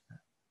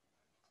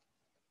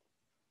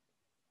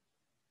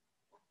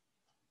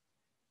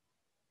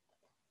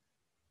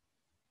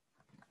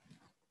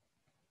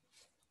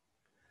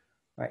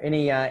 Right,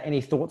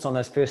 any thoughts on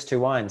those first two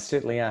wines?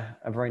 Certainly a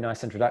very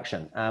nice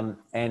introduction,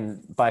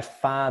 and by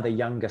far the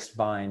youngest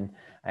vine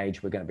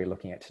age we're going to be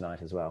looking at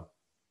tonight as well.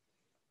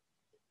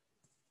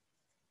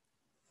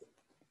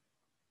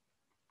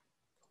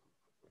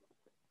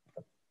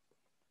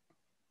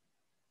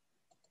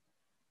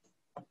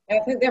 I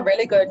think they're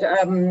really good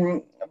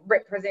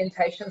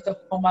representations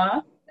of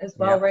Pommard as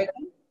well, yeah.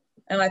 Regan.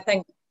 And I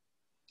think,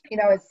 you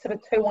know, it's sort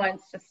of two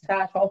wines to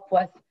start off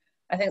with.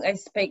 I think they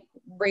speak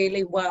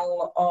really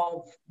well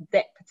of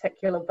that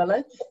particular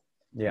village,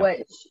 yeah.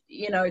 Which,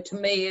 you know, to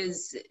me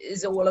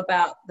is all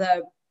about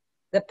the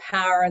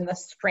power and the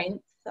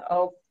strength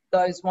of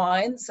those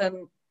wines.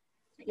 And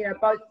you know,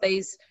 both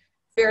these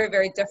very,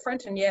 very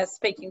different, and yeah,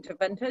 speaking to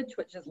vintage,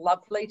 which is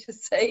lovely to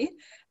see.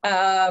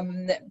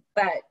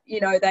 But,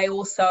 you know, they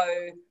also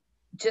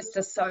just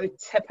are so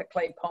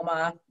typically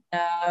Pommard.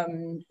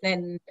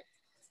 And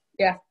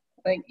yeah,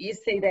 I think you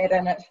see that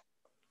in it.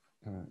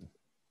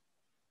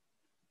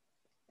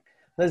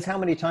 Liz, how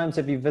many times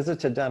have you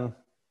visited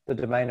the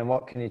domain, and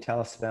what can you tell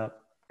us about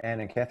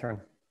Anne and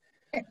Catherine?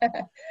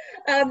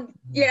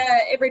 Yeah,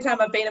 every time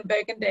I've been in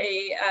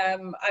Burgundy,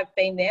 I've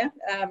been there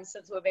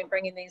since we've been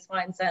bringing these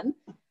wines in.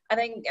 I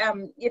think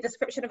your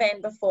description of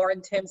Anne before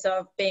in terms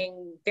of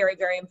being very,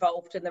 very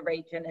involved in the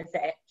region is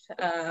apt.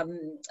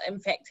 In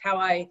fact, how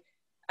I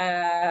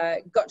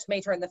got to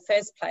meet her in the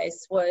first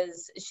place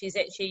was she's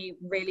actually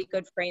really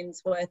good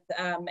friends with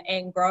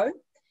Anne Gros,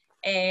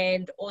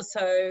 and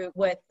also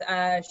with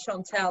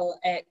Chantal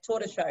at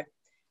Tortoise Show.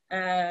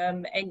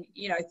 And,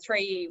 you know,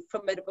 three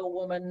formidable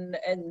women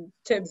in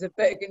terms of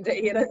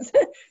Burgundy, and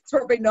it's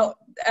probably not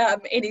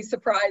any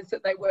surprise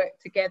that they work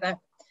together.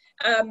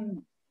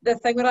 The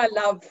thing that I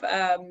love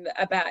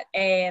about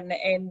Anne,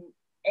 and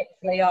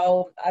actually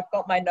I've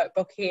got my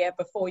notebook here,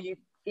 before you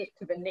get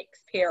to the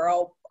next pair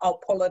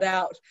I'll pull it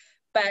out,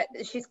 but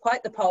she's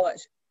quite the poet,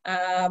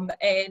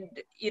 and,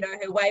 you know,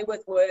 her way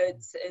with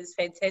words is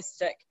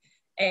fantastic,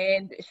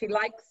 and she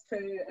likes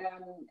to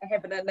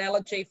have an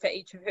analogy for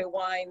each of her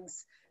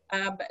wines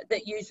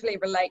that usually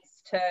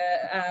relates to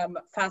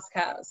fast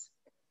cars.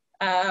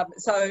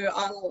 So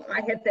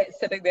I have that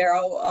sitting there,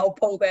 I'll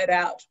pull that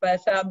out. But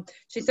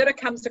she sort of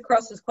comes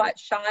across as quite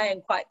shy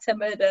and quite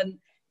timid, and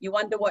you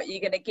wonder what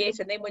you're going to get.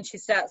 And then when she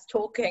starts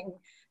talking,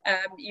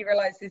 you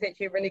realise there's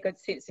actually a really good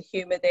sense of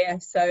humour there.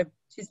 So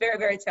she's very,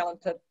 very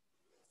talented.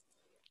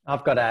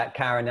 I've got a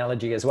car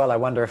analogy as well. I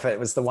wonder if it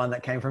was the one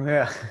that came from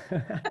her.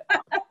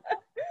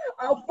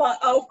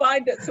 I'll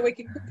find it so we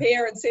can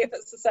compare and see if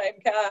it's the same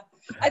car.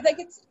 I think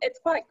it's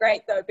quite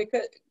great though,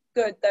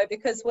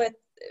 because with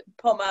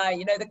Pommard,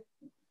 you know,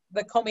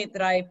 the comment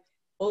that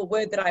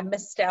word that I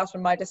missed out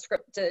in my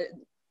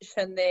description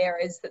there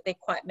is that they're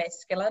quite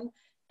masculine,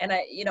 and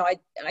I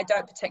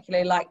don't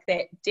particularly like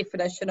that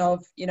definition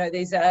of, you know,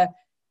 these are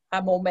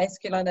more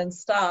masculine in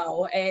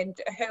style, and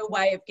her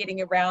way of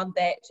getting around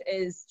that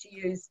is to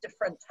use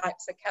different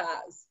types of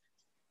cars.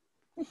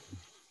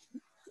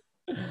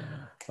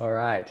 All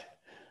right.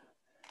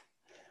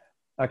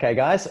 Okay,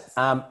 guys.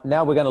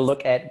 Now we're going to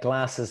look at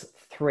glasses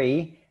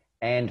 3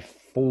 and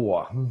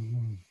 4.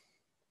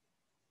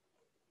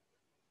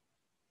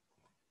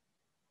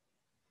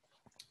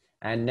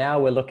 And now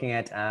we're looking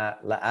at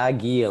Les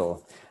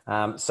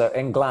Argillieres. So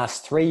in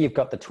glass 3, you've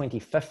got the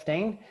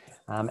 2015,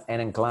 and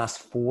in glass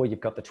 4,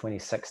 you've got the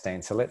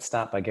 2016. So let's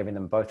start by giving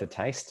them both a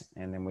taste,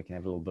 and then we can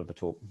have a little bit of a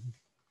talk.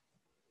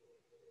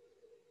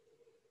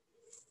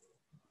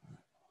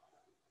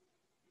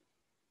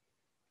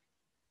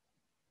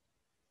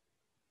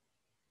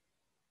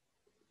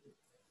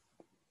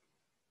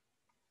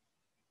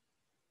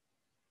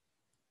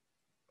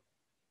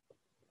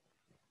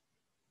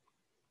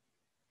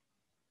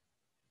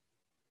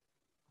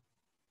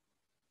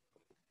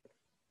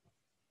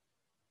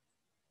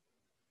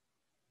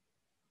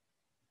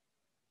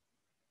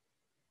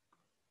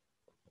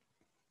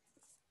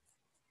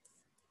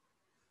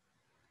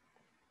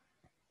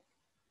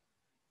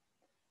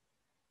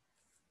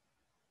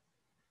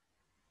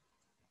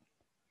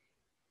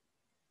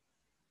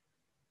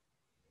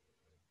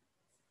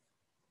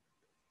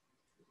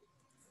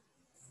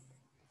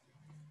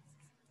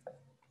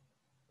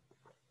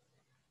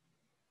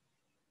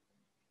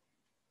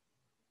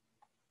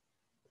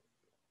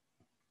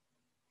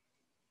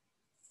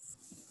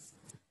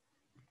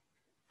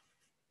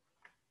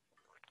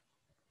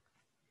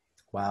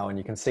 Wow, and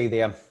you can see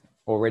there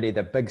already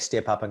the big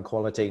step up in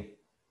quality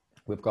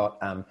we've got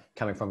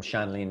coming from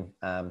Chanlins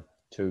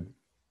to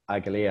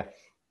Argillieres.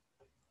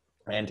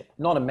 And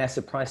not a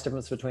massive price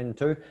difference between the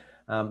two,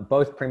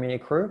 both Premier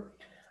Cru,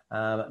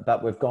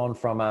 but we've gone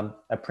from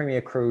a Premier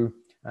Cru.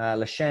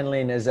 Les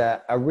Chanlins is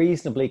a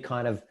reasonably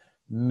kind of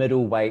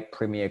middleweight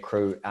Premier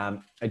Cru.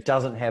 It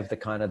doesn't have the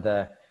kind of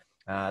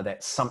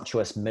that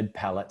sumptuous mid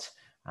palate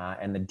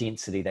and the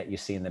density that you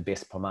see in the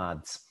best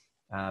Pommards.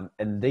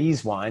 In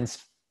these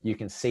wines, you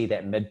can see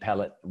that mid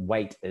palate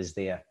weight is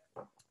there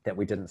that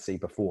we didn't see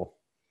before.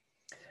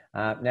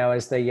 Now,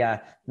 as the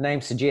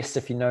name suggests,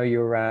 if you know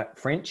your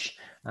French,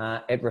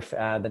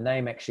 the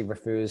name actually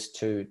refers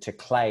to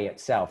clay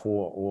itself,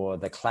 or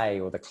the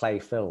clay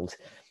filled.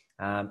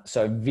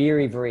 So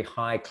very, very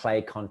high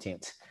clay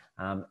content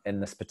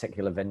in this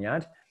particular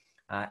vineyard,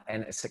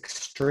 and it's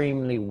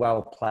extremely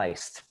well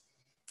placed.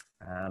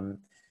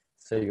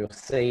 So you'll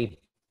see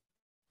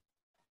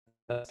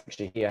this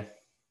picture here,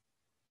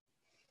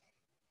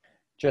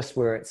 just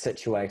where it's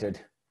situated,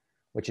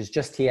 which is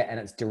just here, and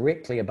it's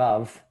directly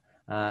above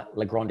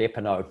Le Grand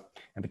Epenots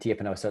and Petit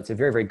Epenots. So it's a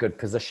very, very good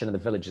position in the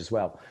village as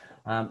well.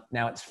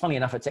 Now, it's funny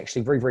enough, it's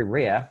actually very, very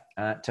rare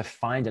to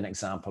find an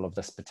example of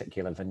this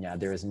particular vineyard.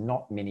 There is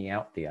not many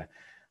out there.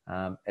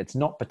 It's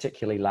not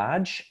particularly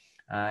large,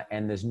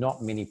 and there's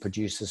not many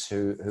producers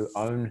who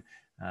own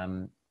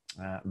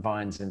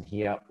vines in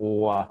here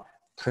or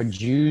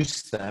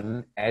produce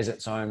them as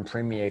its own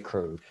Premier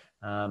Cru.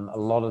 A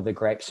lot of the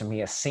grapes from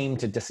here seem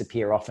to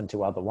disappear off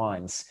into other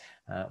wines,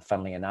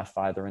 funnily enough,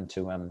 either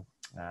into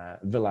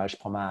Village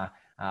Pommard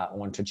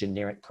or into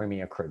generic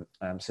Premier Cru.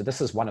 So this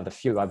is one of the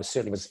few. I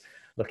certainly was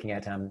looking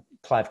at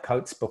Clive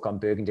Coates' book on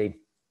Burgundy.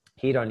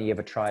 He'd only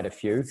ever tried a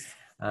few.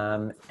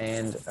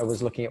 And I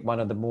was looking at one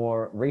of the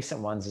more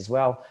recent ones as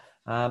well,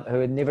 who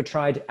had never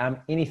tried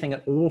anything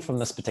at all from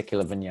this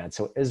particular vineyard.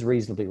 So it is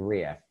reasonably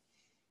rare.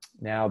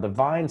 Now, the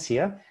vines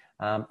here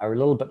are a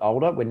little bit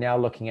older. We're now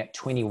looking at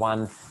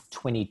 21,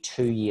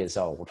 22 years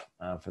old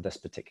for this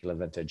particular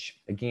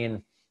vintage.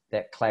 Again,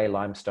 that clay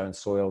limestone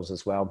soils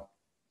as well.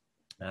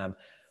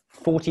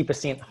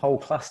 40% whole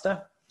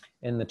cluster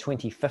in the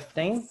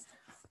 2015,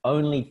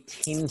 only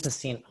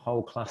 10%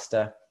 whole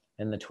cluster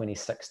in the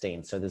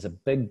 2016. So there's a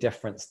big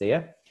difference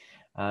there.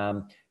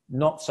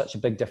 Not such a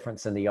big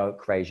difference in the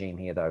oak regime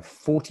here though.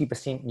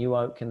 40% new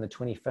oak in the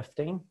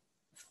 2015,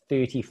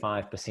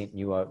 35%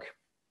 new oak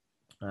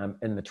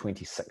in the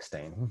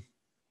 2016.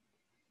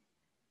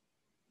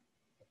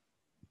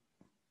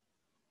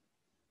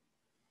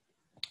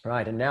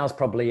 Right, and now's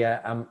probably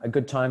a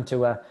good time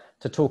to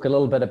talk a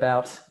little bit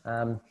about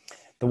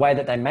the way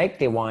that they make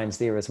their wines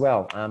there as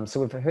well.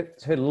 So we've heard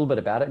a little bit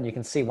about it, and you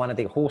can see one of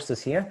their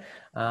horses here.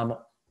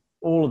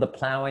 All of the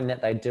ploughing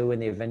that they do in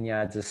their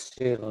vineyards is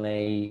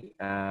certainly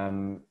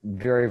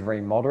very, very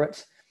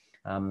moderate.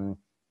 No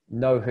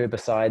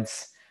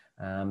herbicides.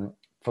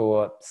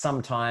 For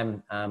some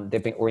time,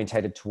 they've been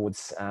orientated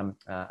towards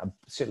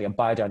certainly a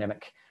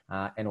biodynamic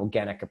and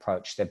organic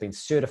approach. They've been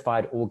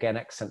certified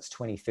organic since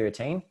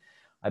 2013.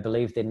 I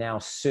believe they're now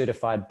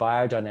certified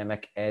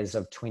biodynamic as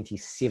of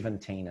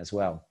 2017 as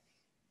well.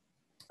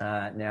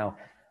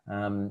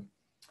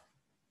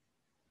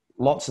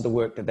 Lots of the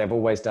work that they've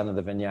always done in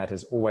the vineyard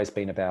has always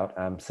been about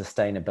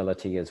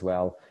sustainability as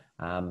well.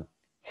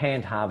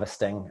 Hand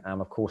harvesting,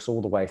 of course,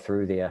 all the way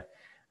through there.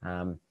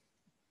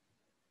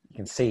 You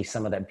can see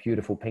some of that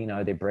beautiful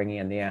Pinot they're bringing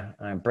in there,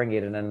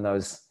 bringing it in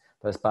those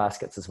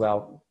baskets as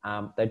well.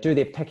 They do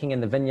their picking in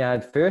the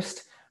vineyard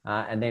first,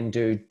 and then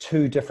do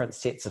two different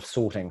sets of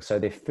sorting. So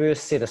their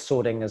first set of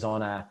sorting is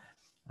on a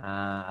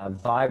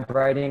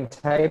vibrating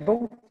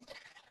table.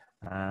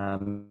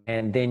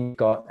 And then you've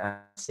got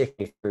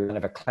secondly kind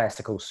of a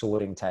classical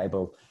sorting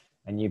table,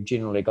 and you've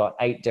generally got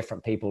 8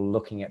 different people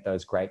looking at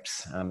those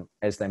grapes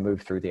as they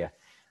move through there.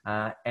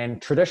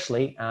 And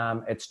traditionally,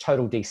 it's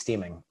total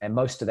destemming, and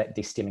most of that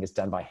destemming is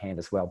done by hand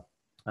as well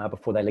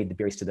before they lead the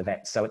berries to the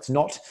vat. So it's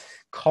not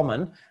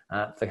common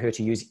for her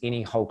to use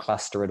any whole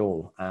cluster at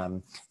all,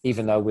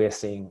 even though we're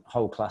seeing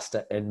whole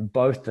cluster in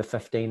both the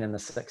 15 and the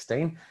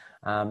 16.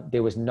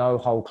 There was no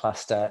whole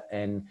cluster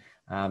in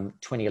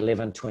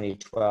 2011,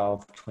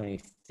 2012,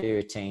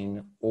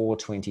 2013, or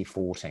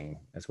 2014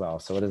 as well.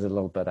 So it is a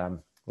little bit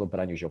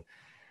unusual.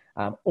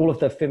 All of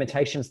the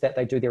fermentations that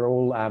they do, they're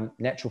all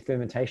natural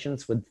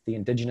fermentations with the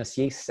indigenous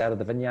yeasts out of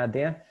the vineyard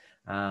there.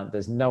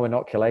 There's no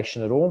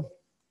inoculation at all.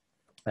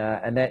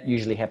 And that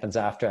usually happens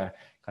after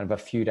kind of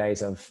a few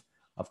days of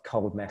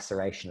cold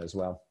maceration as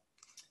well.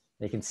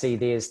 You can see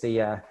there's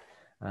the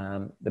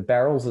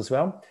barrels as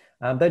well.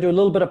 They do a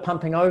little bit of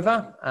pumping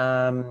over,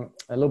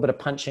 a little bit of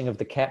punching of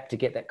the cap to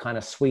get that kind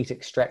of sweet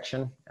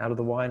extraction out of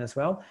the wine as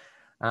well.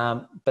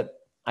 But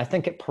I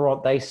think at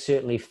Parent, they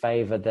certainly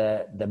favor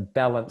the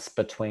balance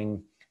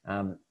between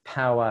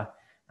power,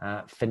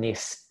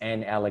 finesse,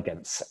 and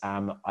elegance.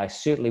 I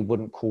certainly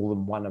wouldn't call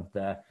them one of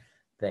the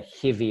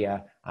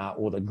heavier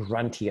or the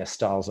gruntier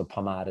styles of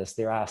Pommardas.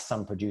 There are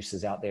some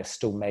producers out there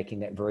still making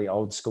that very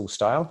old school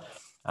style.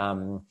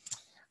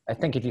 I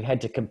think if you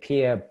had to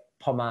compare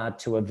Pommard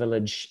to a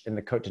village in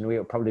the Côte, it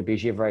would probably be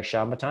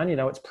Gevrey-Chambertin. You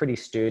know, it's pretty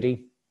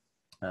sturdy.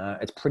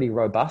 It's pretty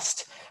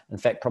robust. In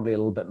fact, probably a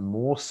little bit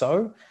more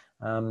so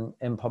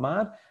in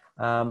Pommard.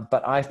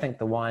 But I think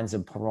the wines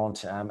of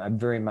Parent are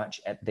very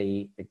much at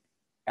the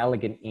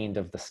elegant end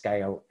of the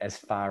scale as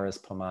far as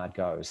Pommard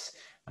goes.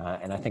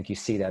 And I think you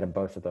see that in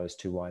both of those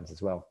two wines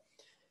as well.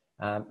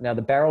 Now,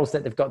 the barrels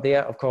that they've got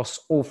there, of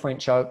course, all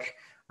French oak.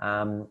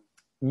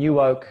 New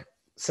oak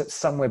sits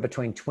somewhere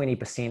between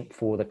 20%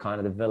 for the kind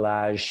of the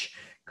village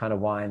kind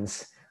of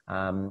wines,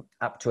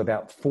 up to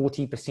about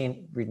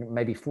 40%,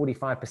 maybe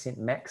 45%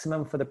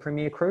 maximum for the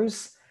Premier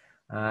Crus.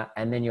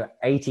 And then you're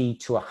 80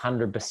 to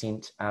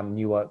 100%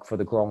 new oak for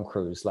the Grand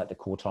Crus, like the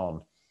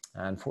Côte.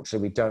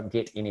 Unfortunately, we don't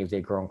get any of their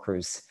Grand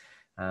Crus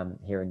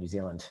here in New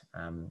Zealand.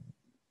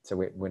 So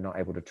we're not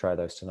able to try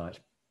those tonight.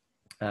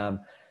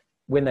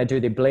 When they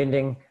do their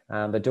blending,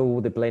 they do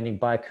all the blending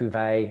by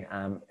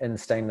cuvee in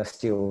stainless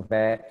steel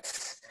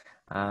vats.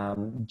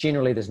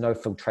 Generally, there's no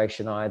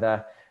filtration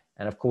either.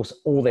 And of course,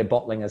 all their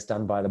bottling is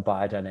done by the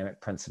biodynamic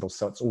principles.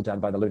 So it's all done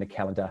by the lunar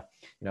calendar.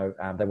 You know,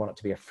 they want it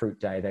to be a fruit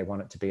day. They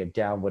want it to be a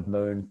downward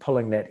moon,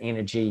 pulling that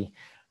energy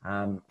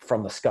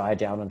from the sky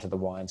down into the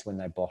wines when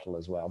they bottle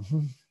as well.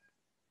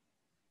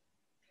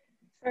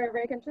 Sorry,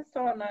 Regan, just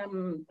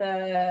on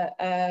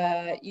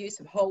the use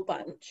of whole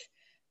bunch.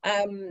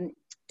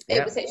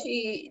 It was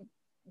actually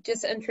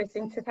just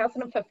interesting.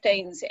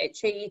 2015's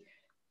actually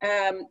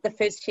the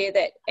first year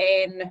that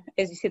Anne,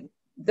 as you said,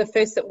 the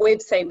first that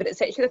we've seen, but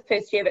it's actually the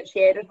first year that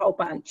she added a whole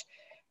bunch.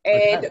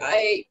 And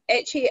I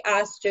actually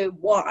asked her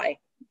why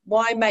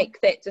make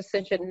that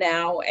decision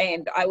now?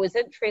 And I was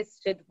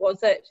interested,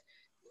 was it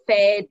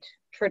fad,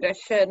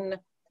 tradition,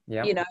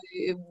 you know,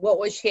 what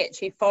was she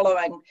actually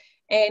following?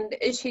 And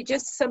she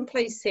just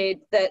simply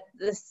said that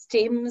the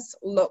stems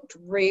looked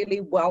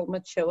really well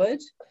matured,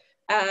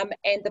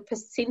 and the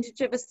percentage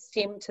of a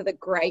stem to the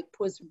grape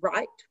was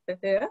right for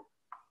her,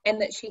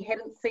 and that she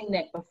hadn't seen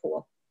that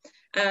before.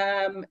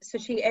 So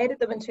she added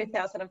them in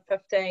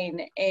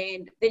 2015,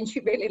 and then she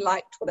really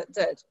liked what it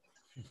did.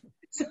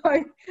 So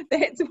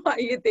that's why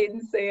you then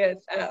see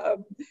it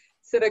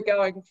sort of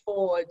going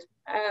forward.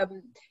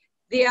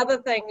 The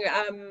other thing,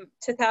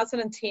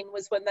 2010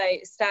 was when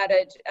they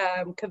started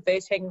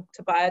converting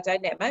to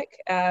biodynamic.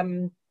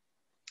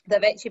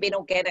 They've actually been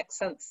organic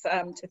since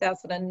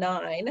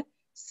 2009,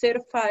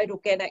 certified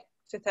organic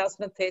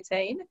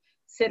 2013,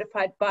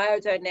 certified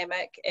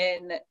biodynamic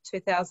in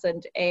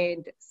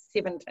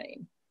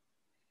 2017.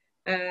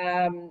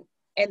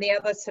 And the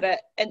other sort of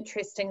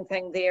interesting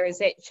thing there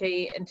is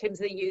actually in terms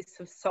of the use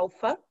of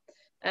sulfur.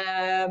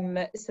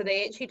 So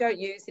they actually don't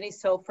use any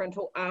sulfur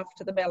until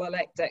after the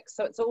malolactic.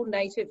 So it's all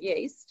native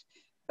yeast,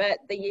 but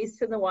the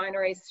yeast in the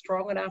winery is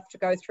strong enough to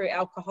go through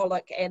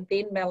alcoholic and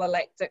then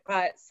malolactic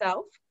by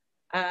itself.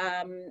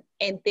 And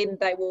then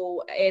they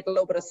will add a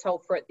little bit of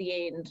sulfur at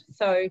the end.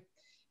 So,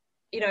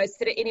 you know,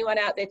 instead of anyone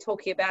out there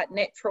talking about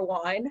natural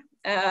wine,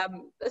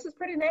 this is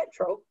pretty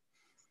natural.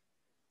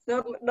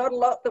 It's not a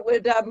lot that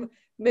would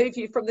move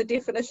you from the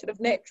definition of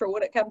natural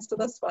when it comes to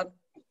this one.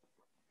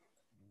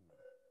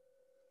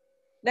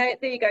 No,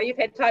 there you go. You've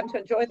had time to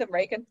enjoy them,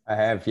 Regan. I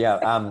have,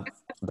 yeah.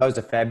 Those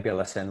are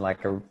fabulous and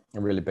like a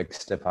really big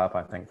step up,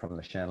 I think, from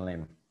the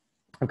Chanlin.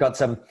 I've got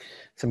some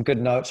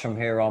good notes from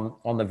here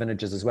on the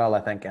vintages as well. I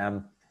think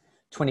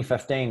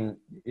 2015,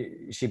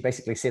 she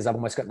basically says, I've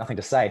almost got nothing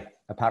to say,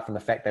 apart from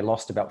the fact they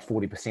lost about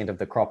 40% of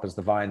the crop as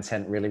the vines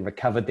hadn't really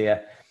recovered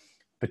their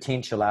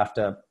potential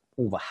after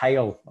all the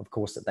hail, of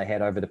course, that they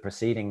had over the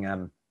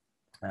preceding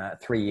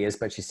 3 years.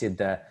 But she said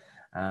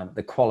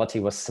the quality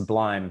was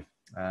sublime,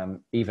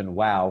 even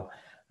wow.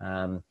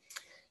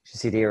 She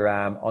said here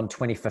on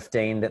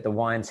 2015 that the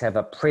wines have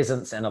a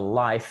presence and a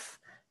life,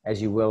 as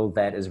you will,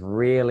 that is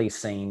rarely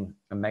seen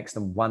and makes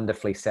them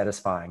wonderfully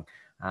satisfying.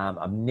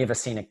 I've never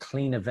seen a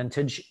cleaner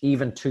vintage.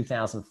 Even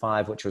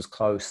 2005, which was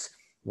close,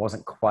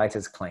 wasn't quite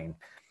as clean.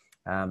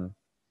 And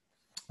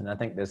I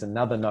think there's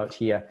another note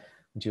here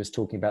when she was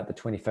talking about the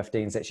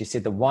 2015s that she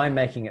said the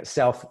winemaking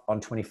itself on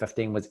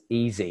 2015 was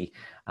easy.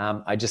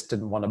 I just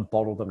didn't want to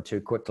bottle them too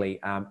quickly.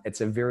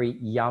 It's a very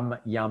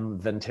yum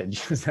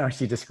vintage, is how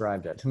she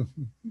described it.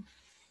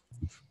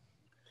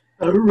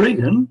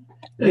 Regan,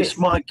 Yes. it's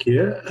Mike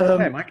here.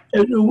 Hey, Mike.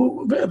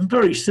 A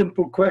very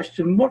simple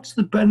question. What's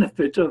the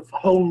benefit of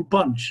whole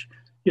bunch?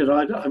 You know,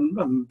 I'm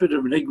a bit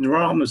of an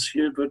ignoramus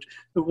here, but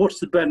what's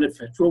the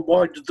benefit? Well,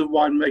 why did the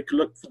winemaker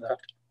look for that?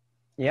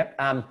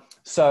 Yep.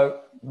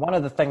 So one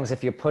of the things,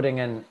 if you're putting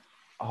in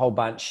a whole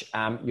bunch,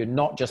 you're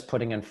not just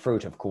putting in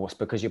fruit, of course,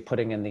 because you're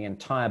putting in the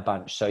entire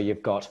bunch. So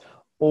you've got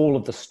all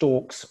of the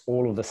stalks,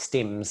 all of the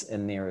stems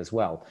in there as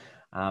well,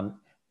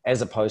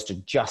 as opposed to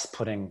just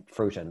putting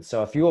fruit in.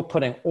 So if you're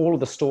putting all of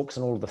the stalks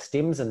and all of the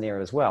stems in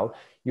there as well,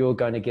 you're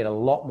going to get a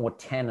lot more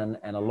tannin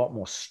and a lot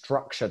more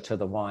structure to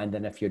the wine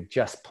than if you're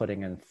just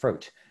putting in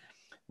fruit.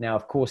 Now,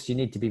 of course, you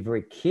need to be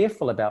very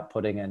careful about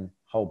putting in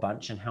whole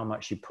bunch and how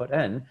much you put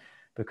in,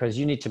 because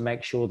you need to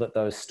make sure that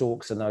those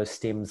stalks and those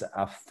stems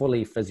are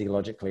fully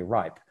physiologically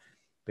ripe.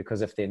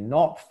 Because if they're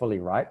not fully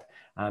ripe,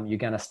 you're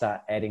going to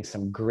start adding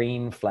some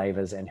green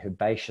flavors and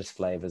herbaceous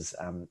flavors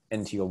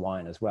into your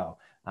wine as well,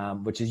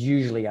 which is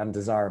usually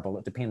undesirable.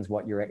 It depends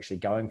what you're actually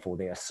going for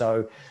there.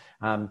 So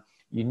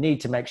you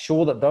need to make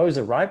sure that those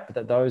are ripe,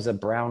 that those are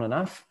brown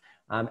enough,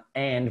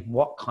 and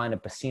what kind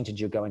of percentage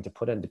you're going to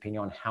put in, depending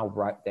on how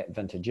ripe that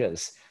vintage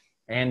is.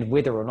 And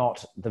whether or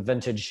not the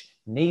vintage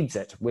needs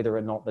it, whether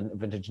or not the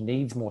vintage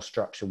needs more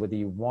structure, whether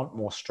you want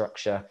more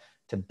structure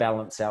to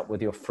balance out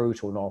with your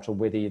fruit or not, or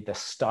whether the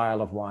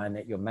style of wine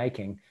that you're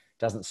making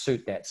doesn't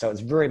suit that. So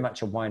it's very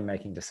much a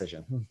winemaking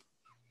decision.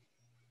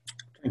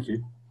 Thank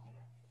you.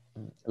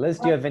 Liz,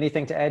 do you have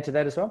anything to add to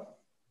that as well?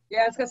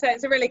 Yeah, I was going to say,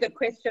 it's a really good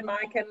question,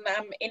 Mike, and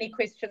any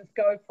questions,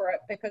 go for it,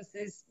 because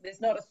there's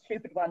not a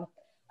stupid one.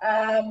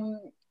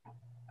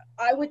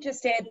 I would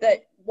just add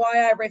that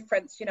why I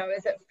reference, you know,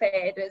 is it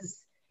fad,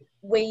 is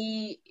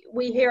we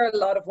hear a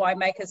lot of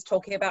winemakers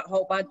talking about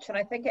whole bunch, and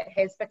I think it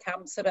has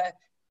become sort of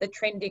the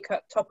trendy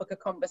topic of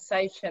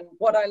conversation.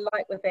 What I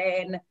like with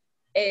Anne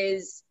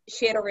is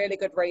she had a really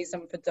good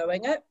reason for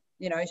doing it.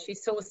 You know, she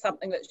saw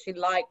something that she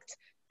liked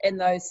in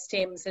those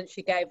stems and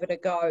she gave it a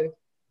go.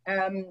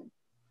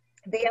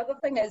 The other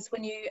thing is,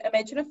 when you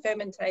imagine a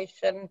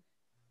fermentation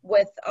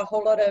with a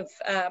whole lot of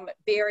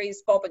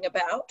berries bobbing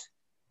about,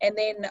 and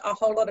then a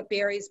whole lot of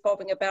berries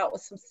bobbing about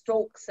with some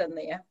stalks in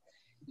there,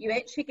 you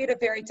actually get a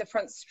very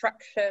different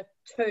structure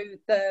to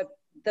the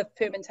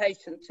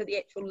fermentation, to the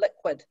actual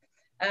liquid.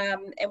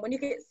 And when you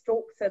get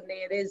stalks in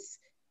there, there's,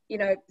 you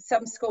know,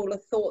 some school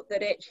of thought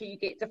that actually you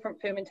get different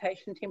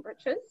fermentation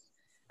temperatures,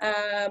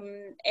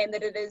 and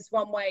that it is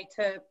one way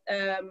to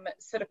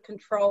sort of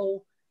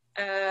control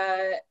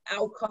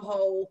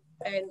alcohol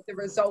and the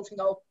resulting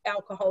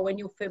alcohol in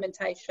your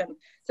fermentation.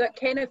 So it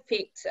can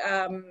affect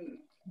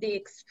the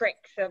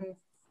extraction,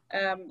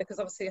 because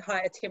obviously a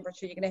higher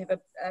temperature, you're going to have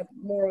a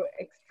more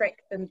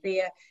extraction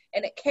there,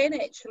 and it can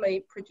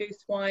actually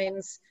produce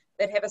wines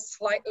that have a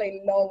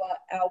slightly lower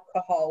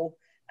alcohol.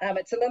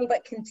 It's a little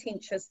bit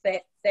contentious,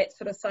 that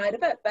sort of side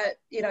of it, but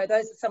you know,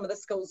 those are some of the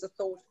schools of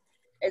thought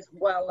as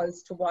well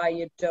as to why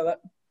you do it.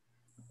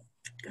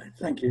 Okay,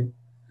 thank you.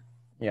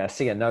 Yeah, I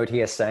see a note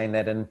here saying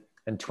that in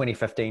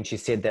 2015, she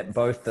said that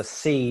both the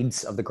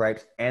seeds of the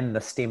grapes and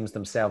the stems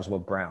themselves were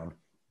brown.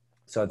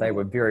 So they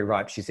were very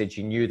ripe. She said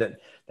she knew that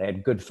they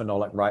had good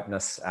phenolic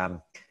ripeness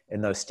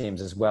in those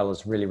stems, as well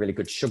as really, really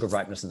good sugar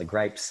ripeness in the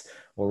grapes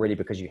already,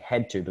 because you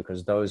had to,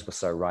 because those were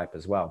so ripe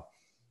as well.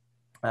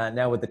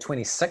 Now with the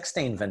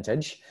 2016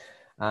 vintage,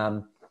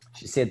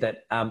 she said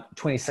that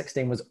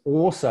 2016 was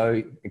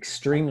also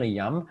extremely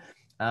young,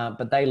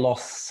 but they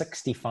lost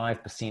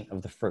 65%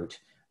 of the fruit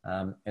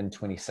in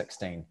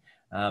 2016.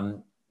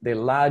 Their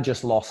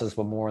largest losses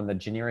were more in the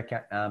generic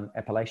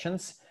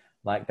appellations,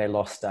 like they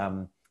lost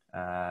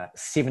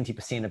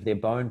 70% of their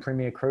bone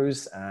Premier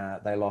Crus.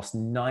 They lost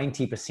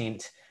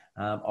 90%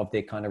 of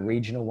their kind of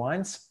regional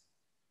wines,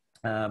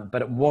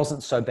 but it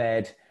wasn't so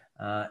bad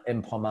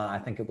in Pommard. I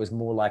think it was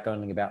more like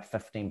only about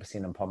 15%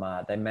 in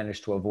Pommard. They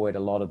managed to avoid a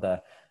lot of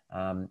the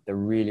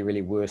really,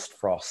 really worst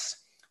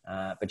frosts.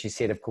 But she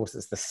said, of course,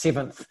 it's the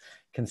 7th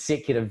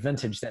consecutive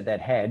vintage that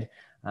they'd had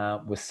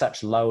with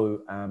such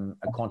low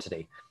a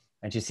quantity.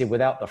 And she said,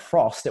 without the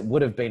frost, it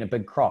would have been a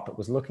big crop. It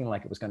was looking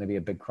like it was going to be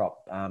a big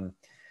crop.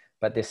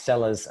 But their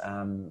cellars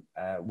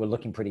were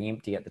looking pretty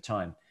empty at the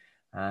time.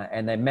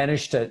 And they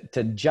managed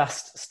to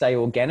just stay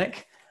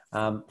organic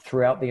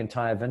throughout the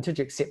entire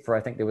vintage, except for,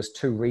 I think there was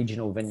 2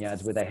 regional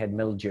vineyards where they had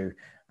mildew.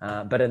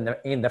 But in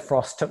the end, the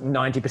frost took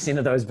 90%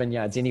 of those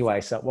vineyards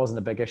anyway, so it wasn't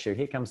a big issue.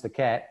 Here comes the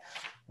cat.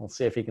 We'll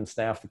see if he can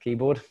stay off the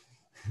keyboard.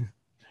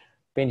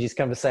 Benji's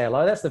come to say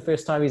hello. That's the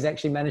first time he's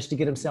actually managed to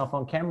get himself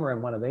on camera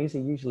in one of these. He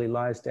usually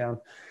lies down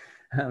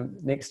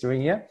next to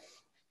me here.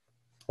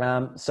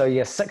 So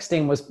yeah,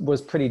 16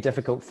 was pretty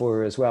difficult for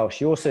her as well.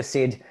 She also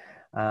said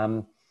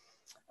that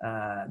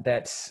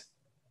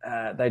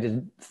they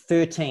did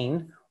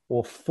 13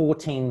 or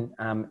 14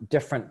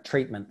 different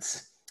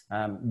treatments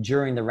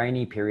during the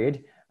rainy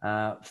period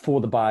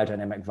for the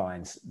biodynamic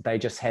vines. They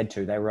just had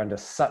to. They were under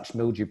such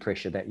mildew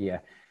pressure that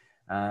year.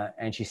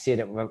 And she said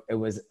it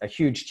was a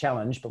huge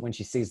challenge, but when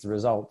she sees the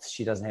results,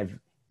 she doesn't have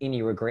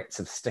any regrets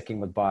of sticking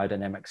with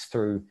biodynamics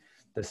through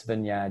this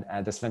vineyard,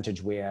 this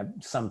vintage, where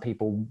some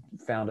people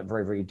found it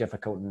very, very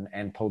difficult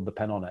and pulled the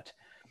pin on it.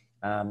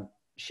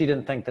 She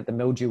didn't think that the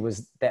mildew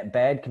was that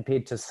bad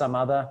compared to some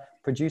other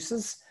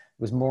producers.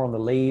 It was more on the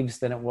leaves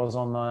than it was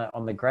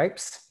on the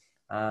grapes,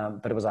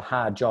 but it was a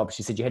hard job.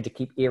 She said you had to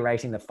keep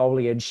aerating the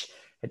foliage,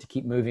 had to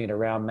keep moving it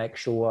around, make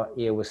sure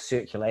air was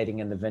circulating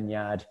in the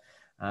vineyard,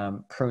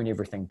 prune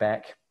everything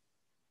back.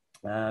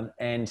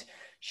 And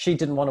she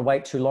didn't want to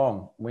wait too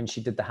long when she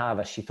did the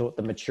harvest. She thought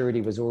the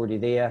maturity was already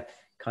there,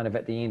 kind of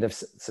at the end of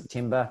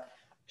September.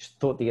 She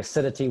thought the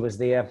acidity was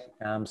there.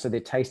 So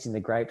they're tasting the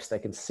grapes. They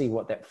can see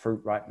what that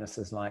fruit ripeness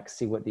is like,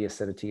 see what the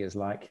acidity is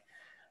like.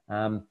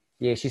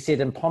 Yeah, she said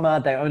in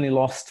Pommard, they only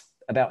lost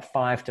about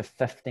 5 to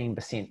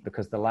 15%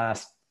 because the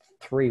last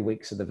 3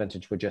 weeks of the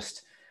vintage were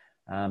just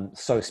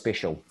so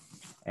special.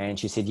 And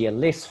she said, yeah,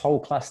 less whole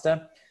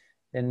cluster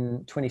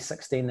in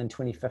 2016 than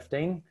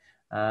 2015.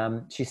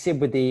 She said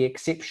with the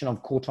exception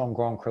of Côte,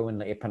 Grand Cru and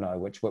Les Epenots,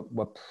 which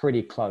were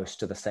pretty close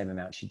to the same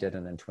amount she did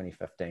in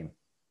 2015.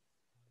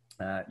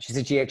 She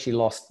said she actually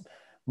lost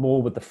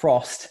more with the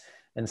frost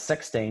in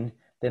 16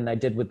 than they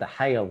did with the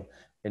hail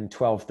in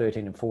 12,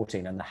 13 and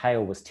 14. And the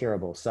hail was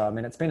terrible. So, I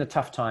mean, it's been a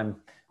tough time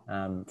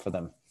for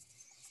them.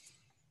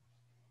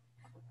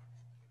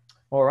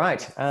 All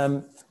right.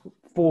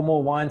 4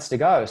 more wines to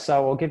go.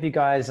 So I'll give you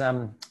guys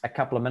a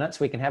couple of minutes.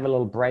 We can have a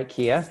little break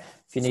here.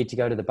 If you need to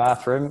go to the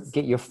bathroom,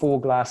 get your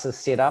 4 glasses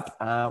set up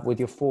with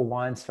your 4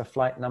 wines for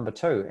flight number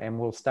 2. And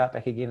we'll start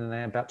back again in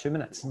about 2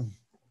 minutes.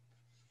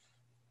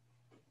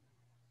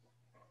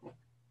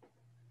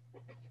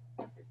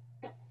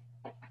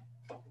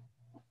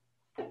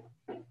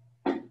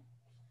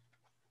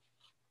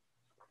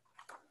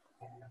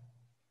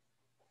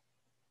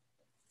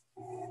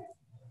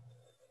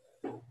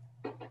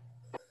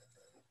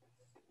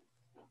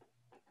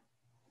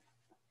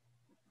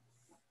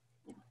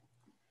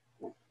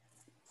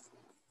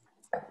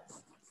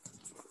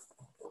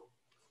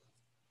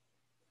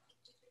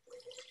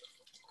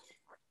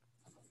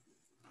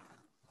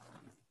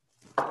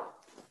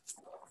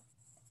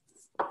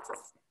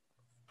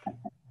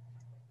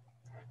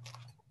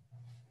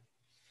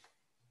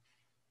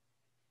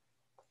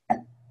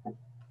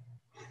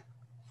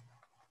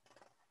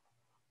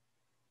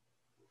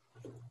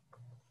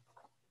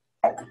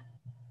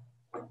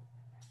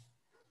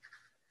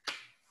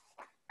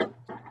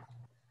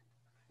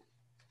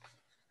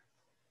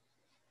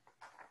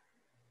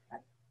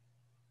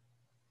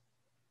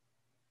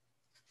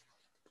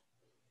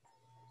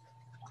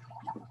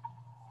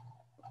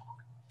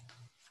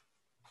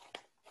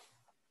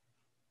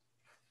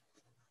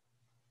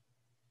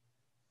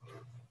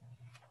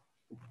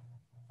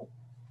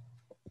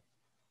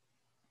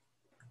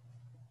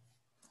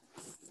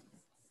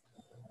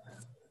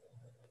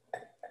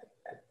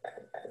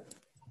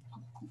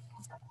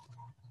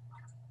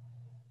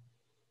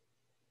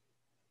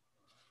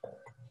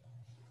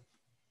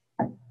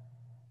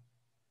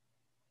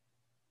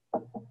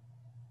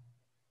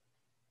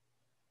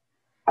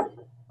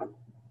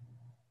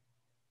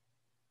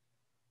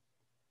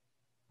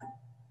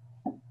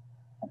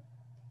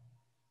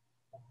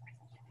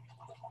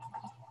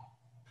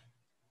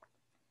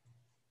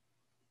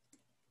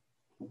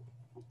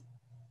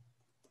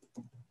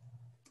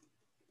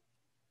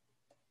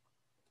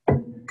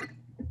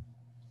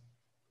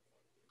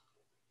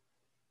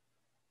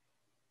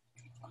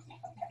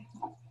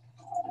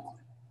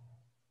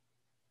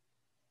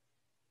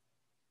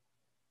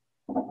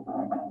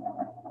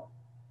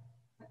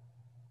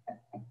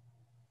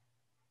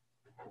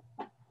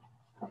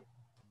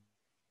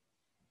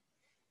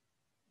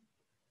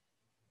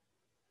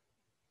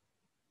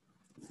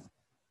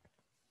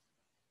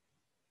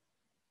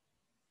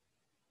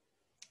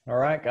 All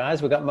right,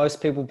 guys, we've got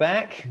most people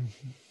back.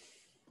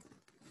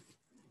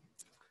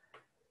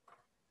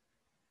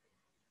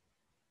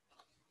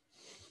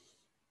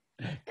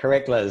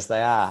 Correct, Liz,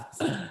 they are.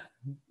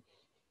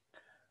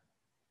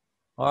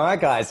 All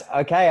right, guys.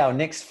 Okay, our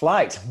next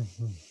flight.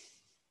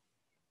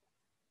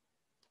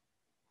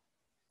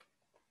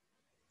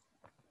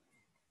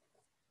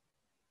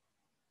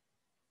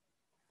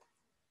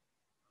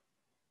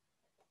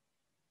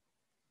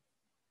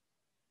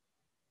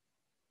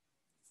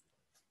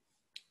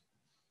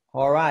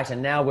 All right,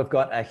 and now we've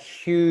got a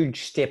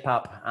huge step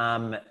up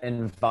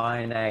in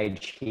vine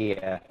age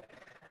here.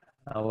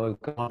 We've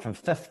gone from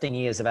 15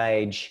 years of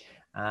age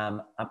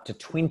up to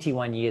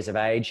 21 years of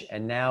age,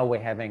 and now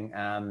we're having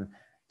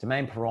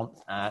Domaine Parent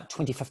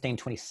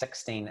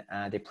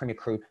 2015-2016, their Premier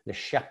Cru Les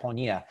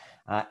Chaponnieres,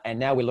 and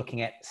now we're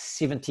looking at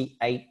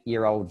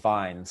 78-year-old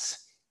vines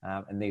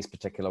in these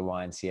particular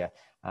wines here.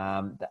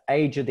 The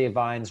age of their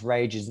vines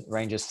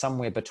ranges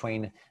somewhere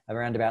between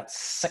around about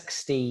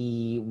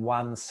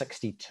 61,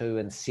 62,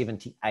 and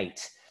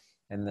 78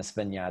 in this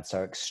vineyard,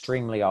 so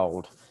extremely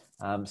old.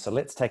 So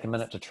let's take a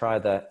minute to try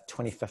the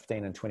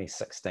 2015 and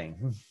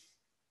 2016.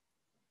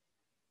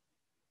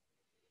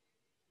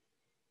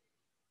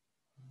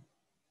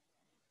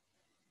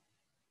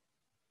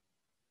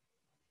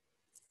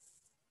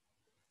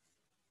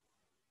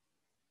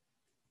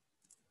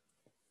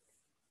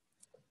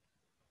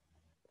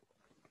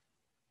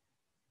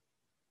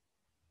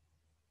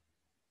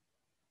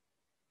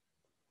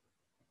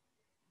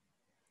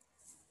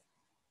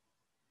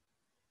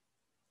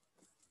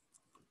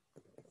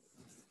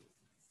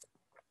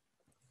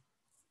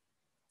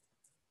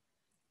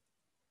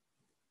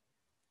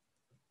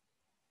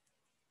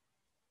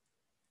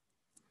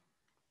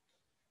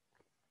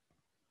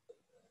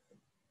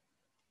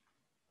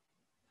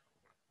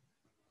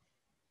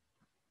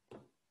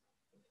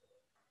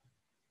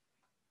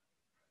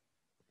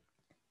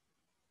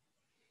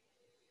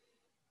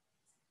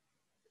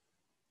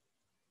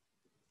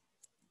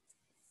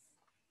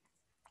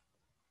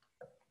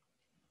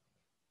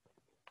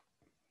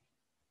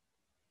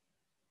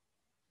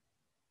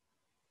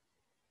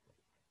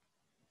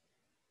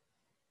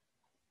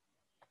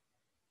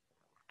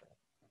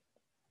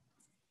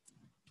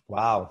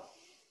 Wow.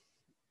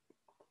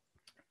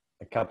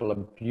 A couple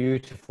of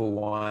beautiful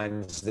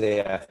wines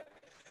there.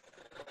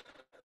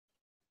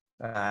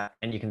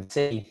 And you can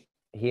see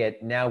here,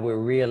 now we're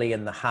really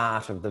in the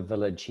heart of the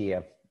village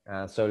here.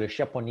 So Les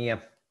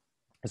Chaponnieres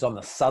is on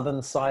the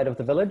southern side of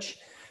the village.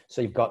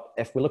 So you've got,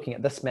 if we're looking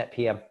at this map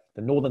here,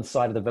 the northern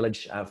side of the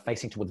village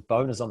facing towards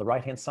Beaune is on the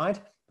right-hand side.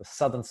 The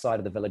southern side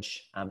of the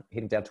village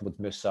heading down towards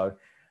Meursault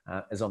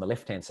is on the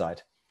left-hand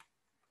side.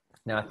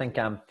 Now, I think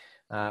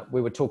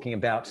we were talking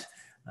about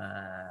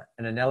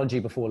an analogy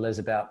before, Liz,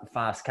 about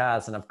fast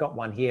cars, and I've got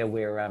one here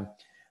where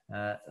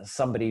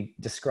somebody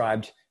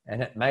described,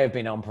 and it may have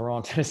been on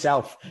Parent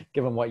herself,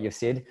 given what you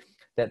said,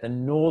 that the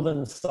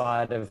northern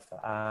side of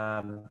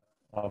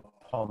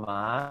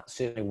Pommard,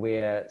 certainly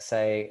where,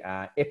 say,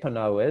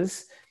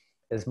 Epenots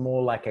is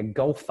more like a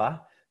golfer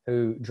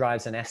who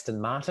drives an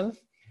Aston Martin,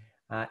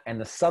 and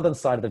the southern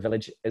side of the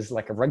village is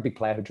like a rugby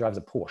player who drives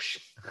a Porsche.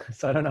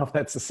 So I don't know if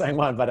that's the same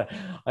one, but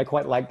I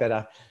quite like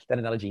that that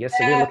analogy. Yes,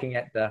 so we're looking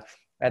at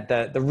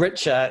the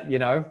richer,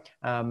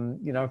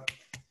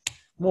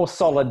 more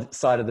solid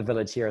side of the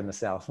village here in the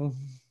south.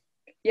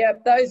 Yeah,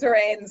 those are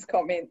Anne's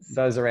comments.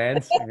 Those are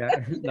Anne's.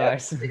 Okay.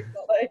 Nice.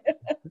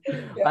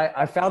 Yeah.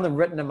 I found them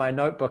written in my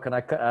notebook, and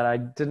I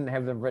didn't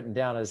have them written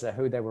down as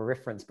who they were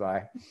referenced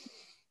by.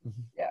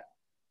 Yeah.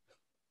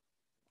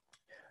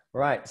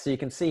 Right. So you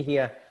can see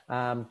here,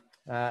 Les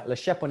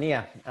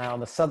Chaponnieres on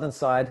the southern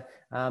side.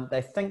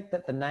 They think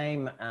that the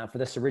name for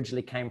this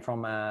originally came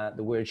from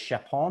the word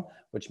chapon,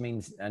 which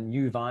means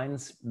new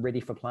vines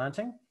ready for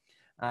planting.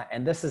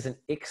 And this is an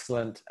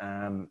excellent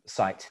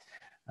site.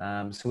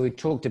 So we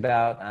talked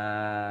about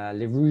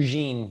Les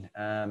Rougeines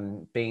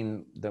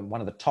being one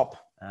of the top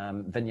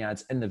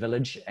vineyards in the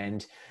village,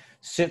 and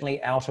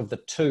certainly out of the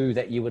two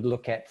that you would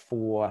look at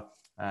for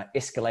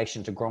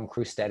escalation to Grand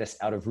Cru status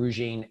out of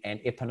Rougines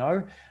and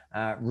Epenots,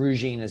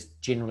 Rougines is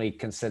generally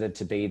considered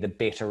to be the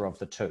better of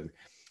the two.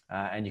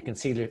 And you can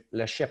see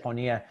Les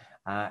Chaponnieres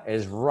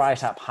is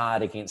right up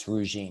hard against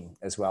Rougines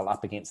as well,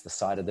 up against the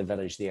side of the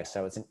village there.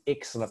 So it's an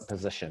excellent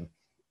position.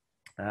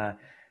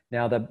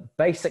 Now, the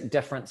basic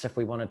difference, if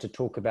we wanted to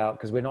talk about,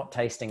 because we're not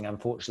tasting,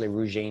 unfortunately,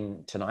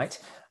 Rougines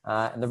tonight,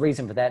 and the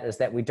reason for that is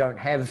that we don't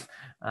have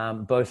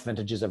both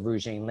vintages of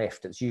Rougines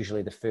left. It's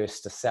usually the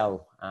first to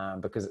sell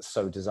because it's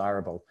so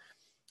desirable.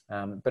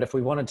 But if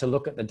we wanted to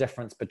look at the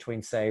difference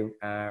between, say,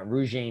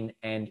 Rougines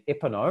and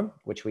Epenots,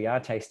 which we are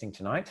tasting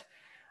tonight,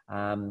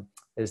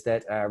 is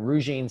that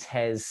Rougines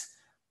has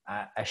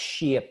a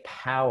sheer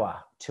power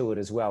to it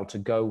as well, to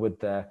go with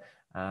the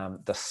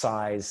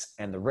size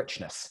and the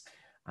richness.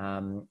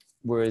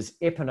 Whereas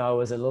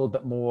Epenots is a little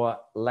bit more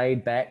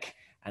laid back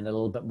and a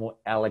little bit more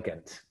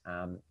elegant.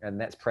 And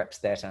that's perhaps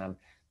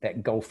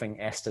that golfing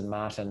Aston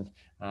Martin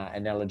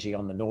analogy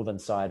on the northern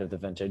side of the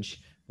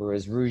vintage,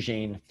 whereas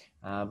Rougine,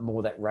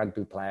 more that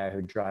rugby player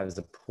who drives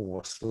a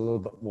Porsche, a little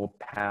bit more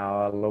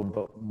power, a little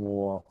bit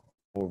more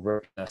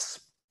richness,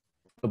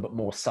 a little bit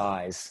more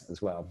size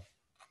as well.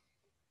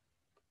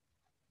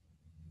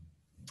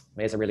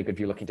 There's a really good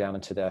view looking down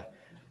into the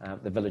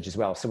village as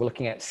well. So we're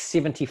looking at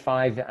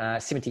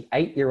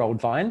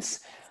 78-year-old vines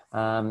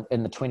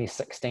in the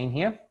 2016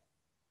 here.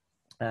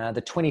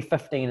 The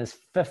 2015 is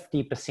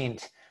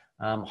 50%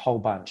 whole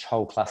bunch,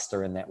 whole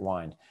cluster in that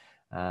wine.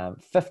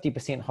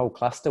 50% whole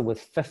cluster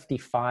with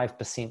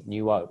 55%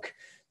 new oak.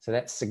 So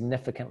that's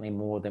significantly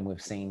more than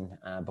we've seen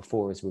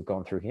before as we've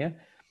gone through here.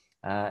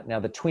 Now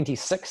the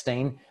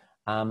 2016,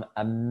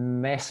 a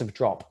massive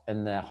drop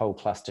in the whole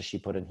cluster she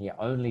put in here,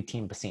 only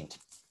 10%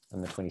 in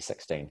the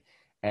 2016.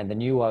 And the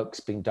new oak's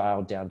been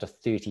dialed down to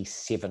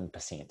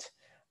 37%.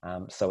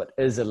 So it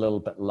is a little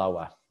bit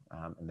lower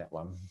in that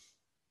one.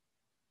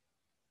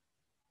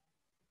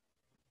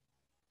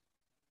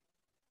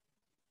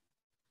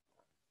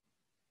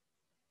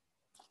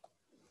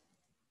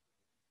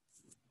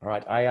 All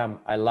right,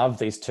 I love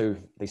these two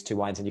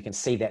wines, and you can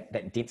see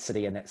that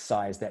density and that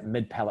size, that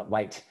mid-palate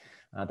weight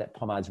that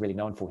Pommard's really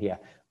known for here.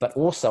 But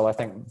also, I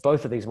think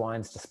both of these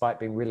wines, despite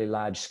being really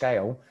large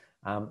scale,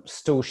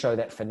 still show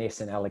that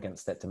finesse and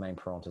elegance that Domaine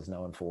Parent is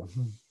known for.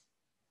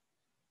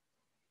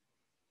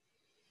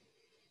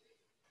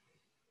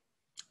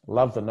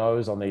 Love the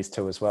nose on these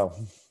two as well.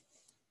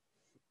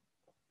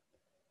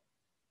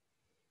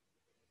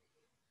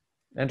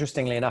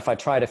 Interestingly enough, I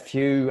tried a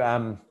few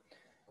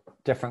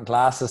different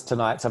glasses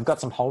tonight. So I've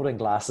got some holding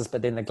glasses,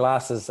 but then the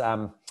glasses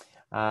that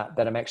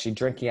I'm actually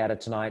drinking out of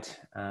tonight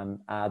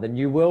are the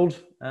New World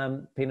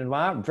Pinot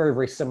Noir, very,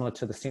 very similar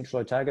to the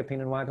Central Otago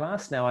Pinot Noir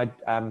glass. Now, I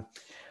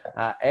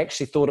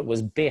actually thought it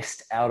was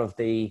best out of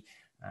the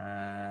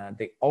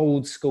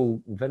old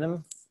school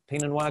Vinum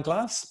Pinot Noir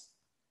glass,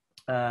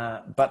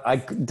 but I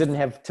didn't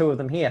have two of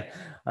them here,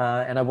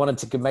 and I wanted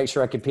to make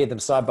sure I compared them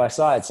side by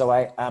side. So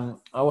I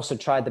also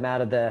tried them out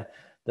of the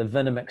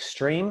Vinum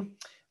Extreme,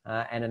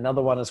 and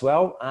another one as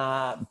well,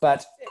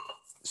 but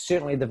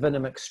certainly the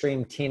Vinum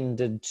Extreme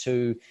tended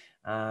to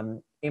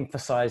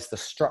emphasize the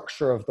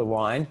structure of the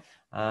wine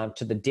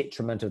to the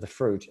detriment of the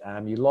fruit.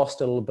 You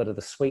lost a little bit of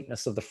the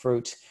sweetness of the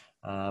fruit,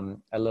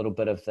 a little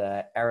bit of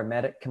the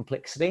aromatic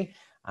complexity.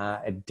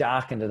 It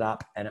darkened it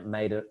up, and it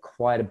made it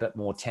quite a bit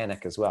more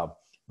tannic as well,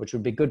 which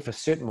would be good for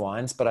certain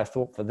wines, but I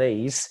thought for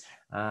these,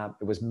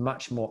 it was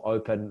much more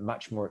open,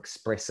 much more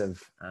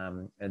expressive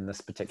in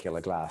this particular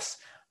glass.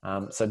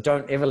 So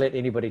don't ever let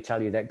anybody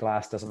tell you that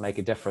glass doesn't make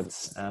a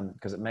difference,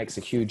 because it makes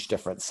a huge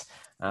difference.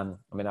 I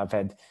mean,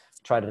 I've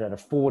tried it out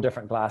of 4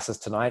 different glasses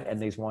tonight, and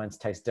these wines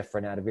taste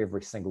different out of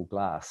every single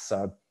glass.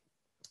 So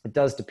it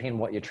does depend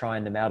what you're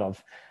trying them out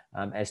of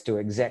as to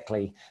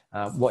exactly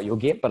what you'll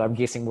get, but I'm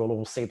guessing we'll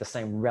all see the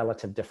same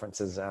relative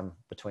differences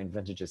between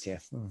vintages here.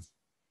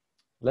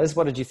 Liz,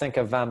 what did you think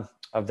of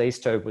these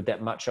two with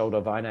that much older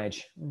vine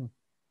age?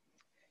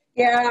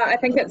 Yeah, I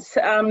think it's,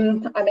 I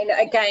mean,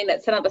 again,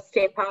 it's another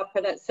step up,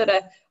 and it's sort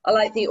of, I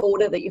like the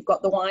order that you've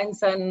got the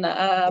wines in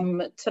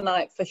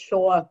tonight for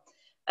sure.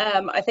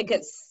 I think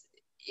it's,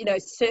 you know,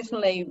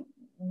 certainly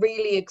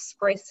really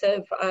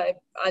expressive. I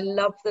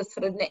love the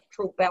sort of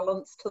natural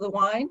balance to the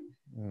wine.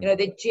 You know,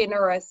 they're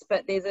generous,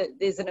 but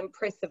there's an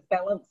impressive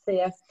balance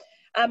there.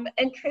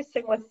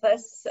 Interesting with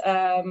this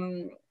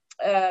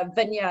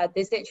vineyard,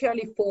 there's actually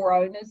only 4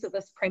 owners of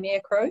this Premier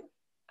Cru.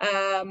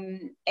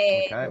 And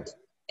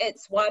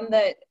it's one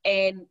that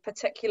Anne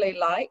particularly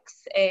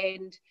likes,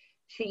 and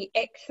she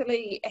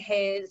actually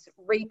has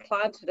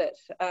replanted it,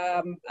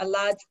 a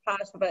large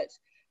part of it,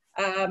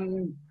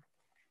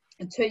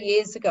 2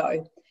 years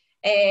ago.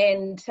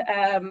 And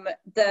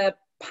the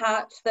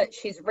part that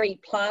she's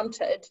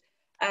replanted,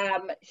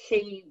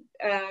 she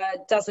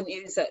doesn't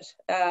use it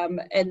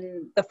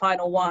in the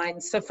final wine.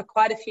 So for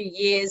quite a few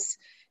years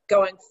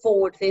going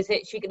forward, there's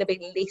actually going to be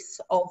less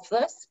of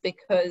this,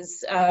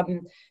 because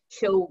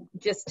she'll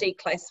just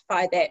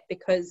declassify that,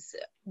 because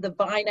the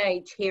vine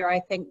age here, I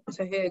think,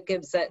 to her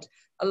gives it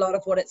a lot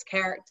of what its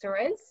character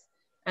is.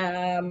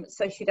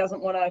 So she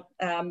doesn't want to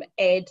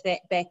add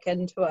that back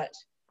into it.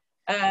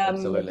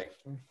 Absolutely.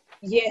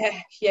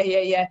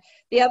 Yeah.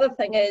 The other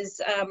thing is,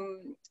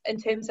 in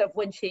terms of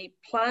when she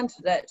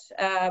planted it,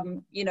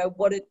 you know,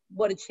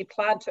 what did she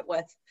plant it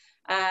with?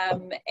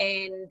 And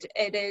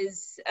it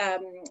is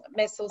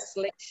Massel's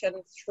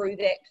selection through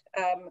that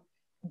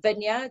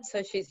vineyard.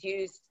 So she's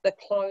used the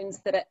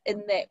clones that are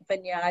in that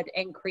vineyard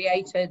and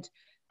created,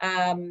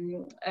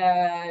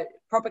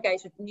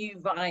 propagated new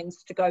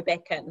vines to go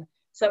back in.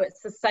 So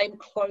it's the same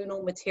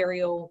clonal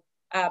material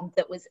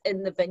that was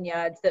in the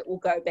vineyard that will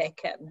go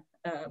back in,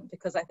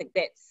 because I think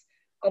that's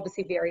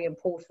obviously very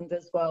important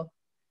as well.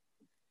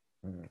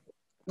 I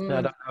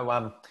don't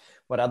know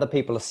what other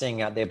people are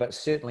seeing out there, but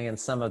certainly in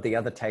some of the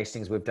other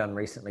tastings we've done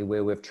recently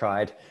where we've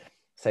tried,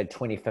 say,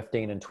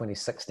 2015 and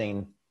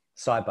 2016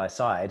 side by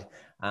side,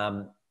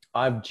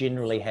 I've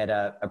generally had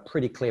a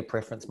pretty clear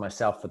preference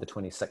myself for the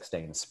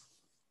 2016s.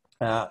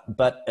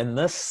 But in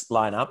this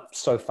lineup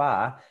so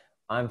far,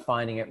 I'm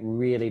finding it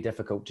really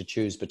difficult to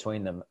choose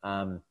between them.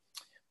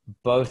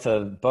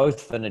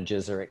 Both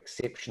vintages are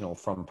exceptional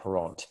from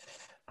Parent.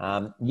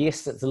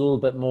 Yes, it's a little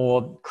bit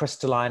more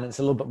crystalline. It's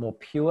a little bit more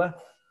pure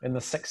in the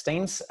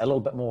 16s, a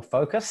little bit more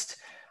focused.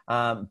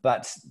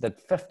 But the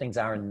 15s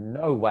are in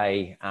no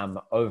way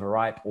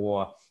overripe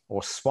or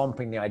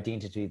swamping the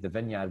identity of the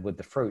vineyard with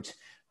the fruit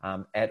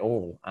at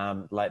all.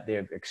 Like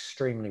they're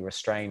extremely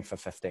restrained for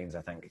 15s,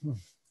 I think.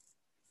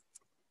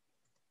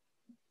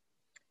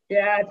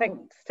 Yeah, I think,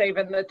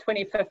 Stephen, the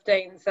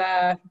 2015s,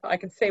 I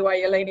can see why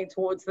you're leaning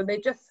towards them. They're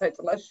just so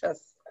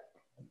delicious,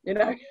 you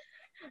know.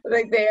 I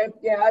think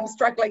I'm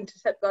struggling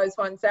to tip those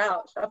ones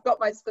out. I've got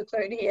my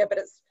spittoon here, but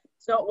it's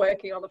not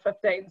working on the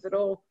 15s at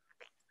all.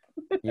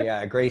 Yeah,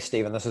 I agree,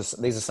 Stephen.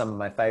 These are some of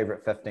my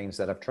favorite 15s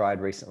that I've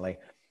tried recently.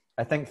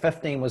 I think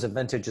 15 was a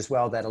vintage as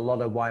well that a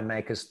lot of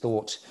winemakers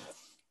thought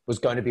was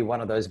going to be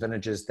one of those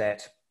vintages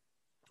that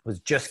was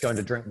just going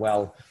to drink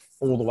well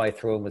all the way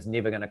through and was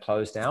never going to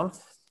close down.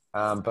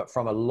 But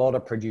from a lot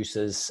of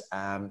producers,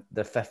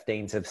 the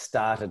 15s have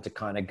started to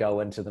kind of go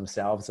into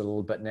themselves a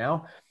little bit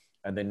now,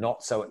 and they're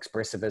not so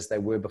expressive as they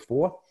were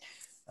before.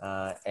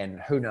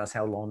 And who knows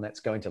how long that's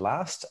going to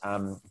last.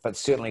 But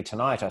certainly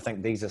tonight, I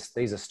think these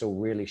are still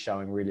really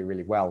showing really,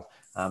 really well,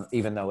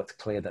 even though it's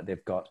clear that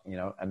they've got, you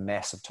know, a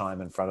massive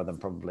time in front of them,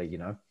 probably, you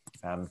know,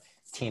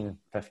 10,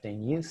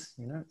 15 years,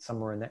 you know,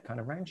 somewhere in that kind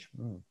of range.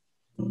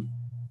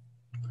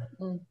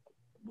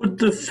 Would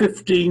the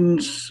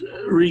 15s,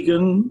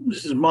 Regan,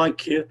 this is Mike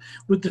here,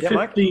 would the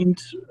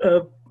 15s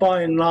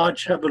by and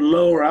large have a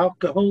lower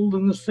alcohol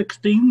than the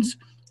 16s?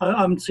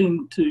 I'm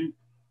seeming to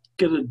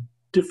get a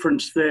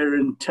difference there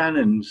in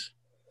tannins.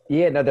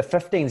 Yeah, no, the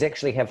 15s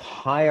actually have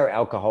higher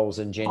alcohols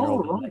in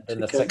general than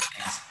the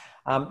 16s.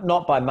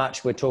 Not by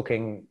much. We're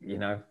talking, you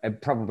know,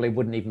 it probably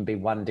wouldn't even be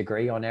 1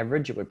 degree on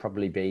average. It would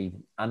probably be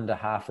under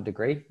half a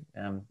degree.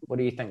 What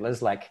do you think,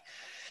 Liz? Like,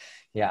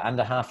 yeah,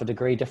 under half a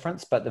degree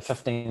difference, but the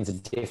 15s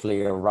are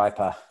definitely a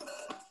riper.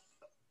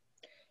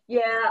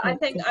 Yeah, I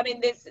think, I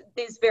mean,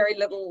 there's very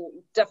little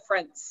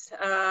difference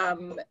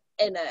in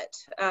it,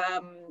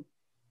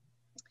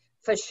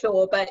 for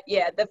sure. But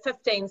yeah, the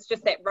 15s,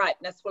 just that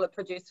ripeness will have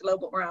produced a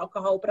little bit more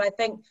alcohol. But I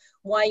think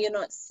why you're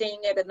not seeing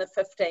it in the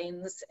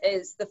 15s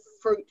is the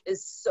fruit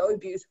is so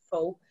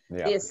beautiful.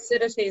 Yeah. The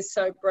acidity is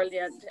so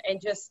brilliant,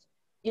 and just,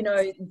 you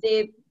know,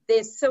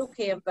 they're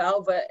silky and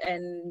velvet,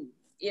 and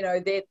you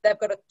know, they've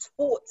got a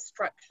taut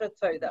structure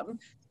to them,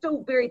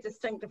 still very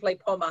distinctively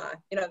Pommard.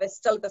 You know, they're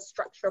still the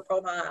structure of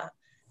Pommard,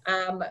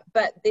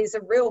 but there's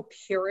a real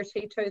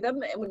purity to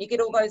them. And when you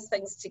get all those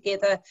things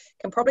together,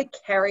 can probably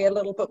carry a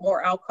little bit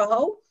more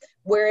alcohol.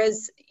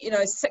 Whereas, you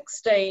know,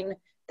 16,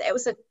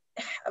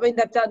 I mean,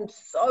 they've done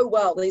so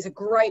well. These are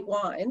great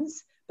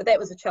wines, but that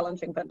was a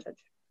challenging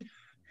vintage.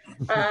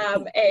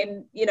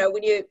 And, you know,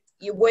 when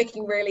you're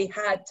working really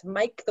hard to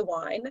make the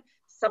wine,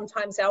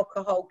 sometimes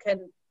alcohol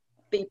can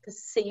be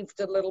perceived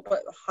a little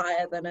bit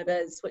higher than it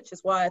is, which is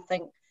why I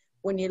think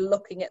when you're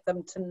looking at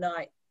them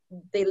tonight,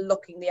 they're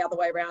looking the other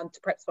way around to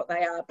perhaps what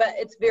they are, but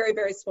it's very,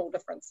 very small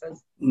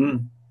differences.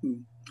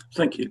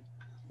 Thank you.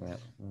 Yeah.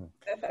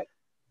 Perfect.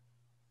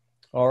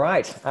 All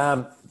right,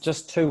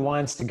 just 2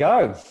 wines to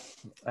go,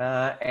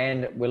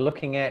 and we're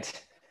looking at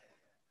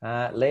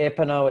Les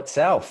Epenots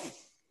itself.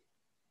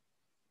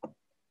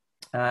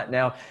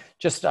 Now,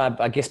 just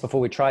I guess before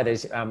we try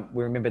these,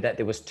 we remember that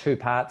there was 2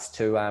 parts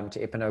to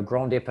Epenots,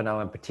 Grand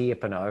Epenots and Petit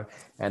Epenots.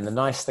 And the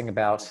nice thing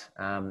about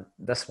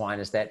this wine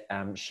is that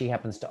she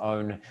happens to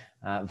own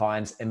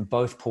vines in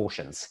both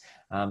portions.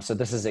 So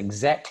this is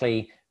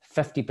exactly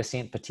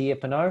 50% Petit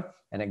Epenots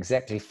and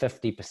exactly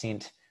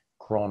 50%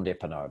 Grand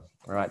Epenots.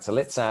 All right, so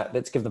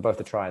let's give them both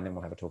a try, and then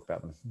we'll have a talk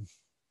about them.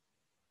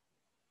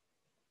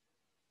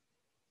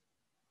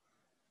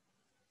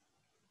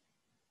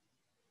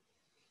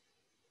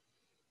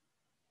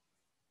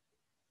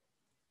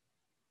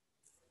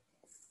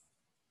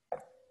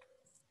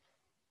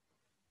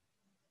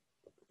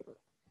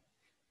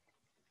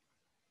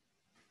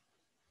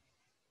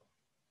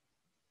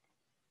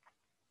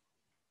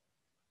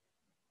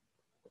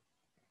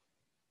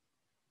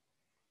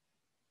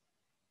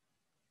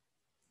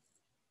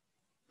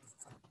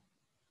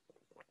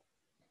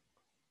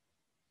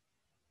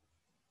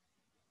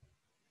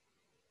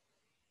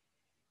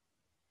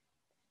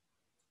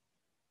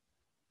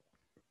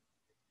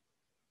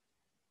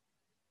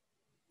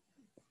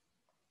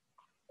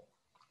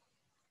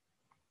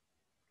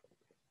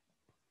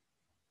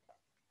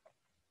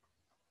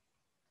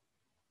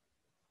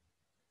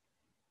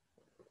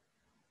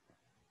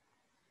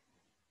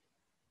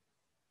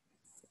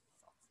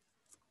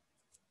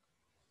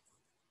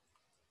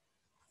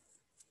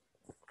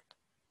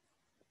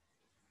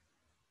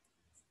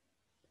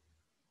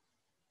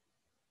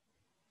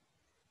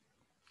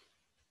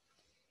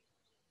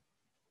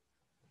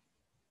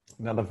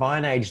 Now the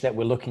vine age that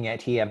we're looking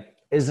at here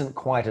isn't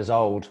quite as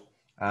old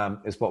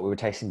as what we were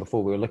tasting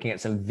before. We were looking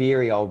at some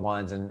very old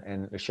wines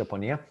in Les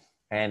Chaponnieres.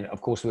 And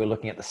of course, we were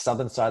looking at the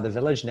southern side of the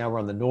village. Now we're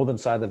on the northern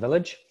side of the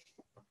village.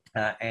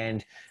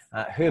 And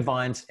her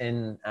vines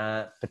in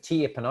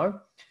Petit Epenots,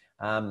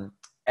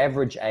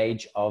 average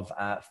age of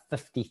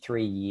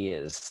 53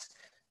 years.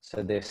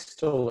 So they're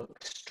still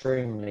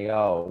extremely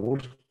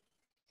old.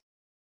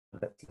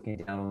 That's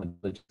looking down on the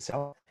village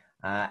itself.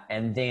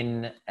 And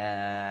then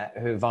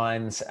her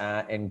vines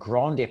in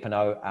Grand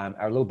Epenots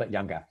are a little bit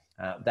younger.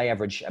 They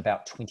average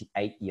about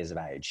 28 years of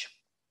age.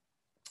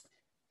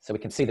 So we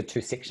can see the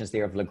two sections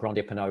there of Le Grand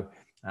Epenots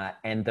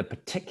and the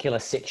particular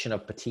section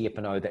of Petit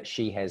Epenots that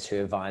she has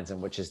her vines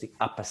in, which is the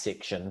upper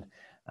section,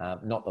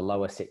 not the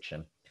lower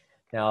section.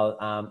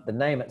 Now, the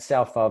name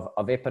itself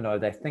of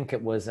Epenots, they think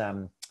it was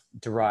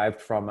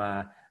derived from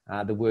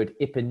the word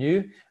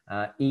Epenu,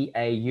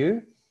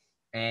 E-A-U,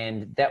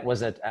 and that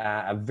was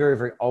a very,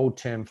 very old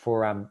term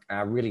for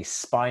a really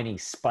spiny,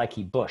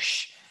 spiky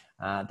bush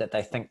that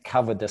they think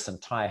covered this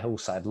entire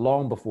hillside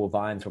long before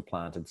vines were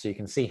planted. So you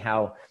can see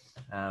how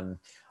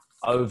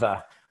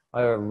over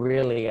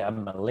really a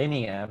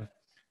millennia,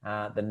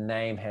 the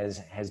name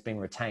has been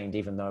retained,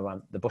 even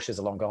though the bushes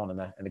are long gone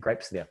and the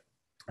grapes are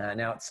there.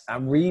 Now it's a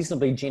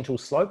reasonably gentle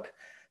slope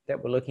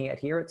that we're looking at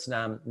here. It's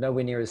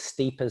nowhere near as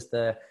steep as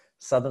the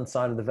southern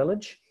side of the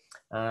village,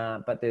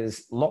 but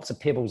there's lots of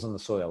pebbles in the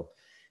soil.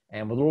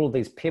 And with all of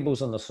these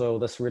pebbles in the soil,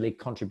 this really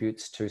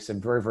contributes to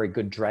some very, very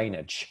good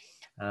drainage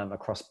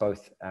across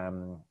both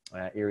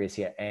areas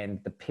here.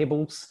 And the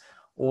pebbles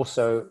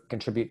also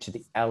contribute to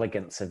the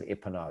elegance of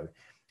Epenots,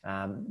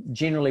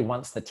 generally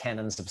once the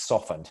tannins have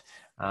softened.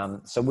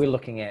 So we're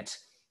looking at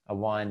a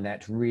wine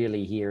that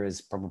really here is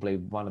probably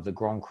one of the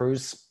Grand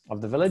Crus of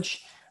the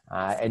village.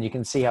 And you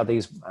can see how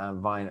these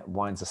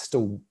wines are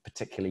still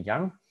particularly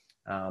young,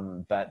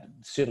 but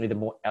certainly the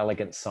more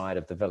elegant side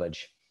of the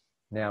village.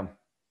 Now,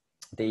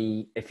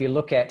 if you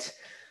look at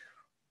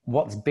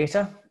what's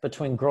better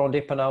between Grand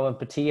Epenots and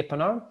Petit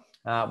Epenots,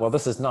 well,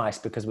 this is nice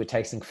because we're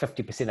tasting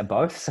 50% of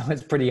both, so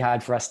it's pretty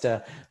hard for us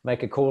to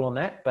make a call on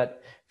that.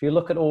 But if you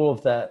look at all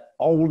of the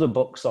older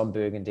books on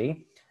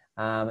Burgundy,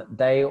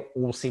 they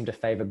all seem to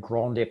favor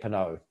Grand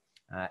Epenots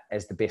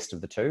as the best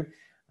of the two.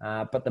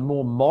 But the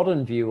more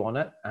modern view on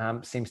it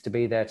seems to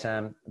be that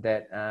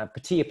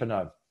Petit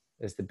Epenots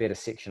is the better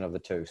section of the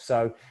two.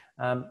 So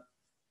a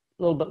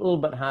little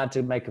bit hard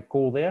to make a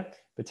call there.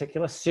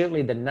 Particular,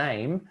 certainly the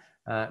name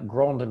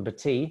Grand and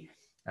Petit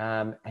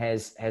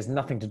has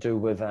nothing to do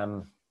with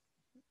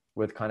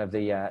kind of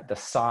the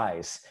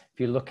size. If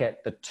you look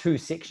at the two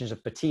sections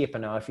of Petit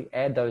Epenots, if you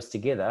add those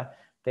together,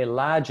 they're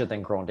larger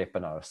than Grand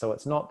Epenots. So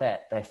it's not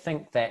that they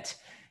think that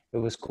it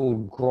was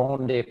called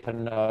Grand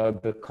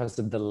Epenots because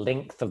of the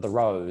length of the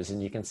rows,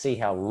 and you can see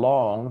how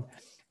long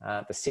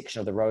the section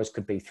of the rows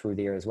could be through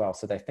there as well.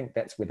 So they think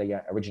that's where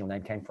the original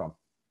name came from.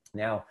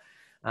 Now,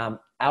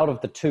 out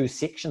of the two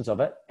sections of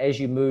it, as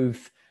you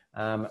move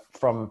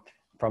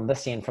from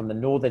this end, from the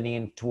northern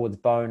end towards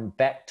Bone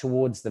back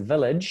towards the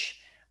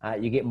village,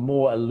 you get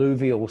more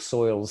alluvial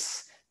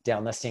soils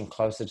down this end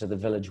closer to the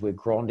village where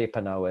Grand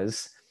Epenots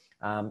is.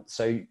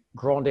 So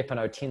Grand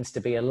Epenots tends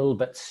to be a little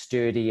bit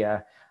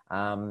sturdier,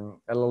 a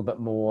little bit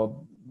more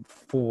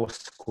four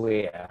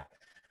square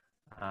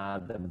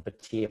than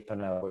Petit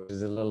Epenots, which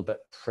is a little bit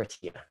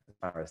prettier as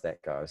far as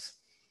that goes.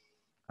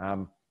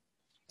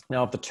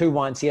 Now, of the two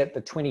wines here,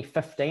 the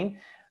 2015,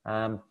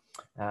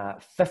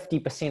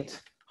 50%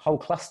 whole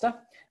cluster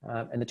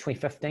in the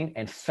 2015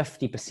 and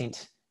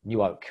 50%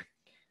 new oak.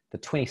 The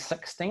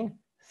 2016,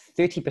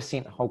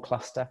 30% whole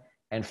cluster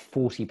and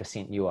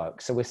 40% new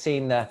oak. So we're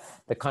seeing the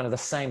kind of the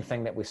same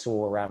thing that we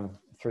saw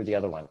through the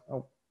other one.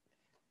 Oh,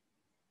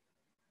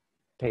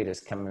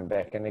 Peter's coming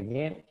back in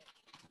again.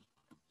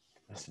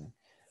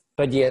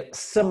 But yeah,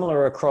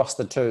 similar across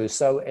the two.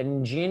 So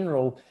in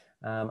general,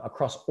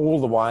 across all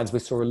the wines, we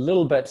saw a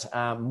little bit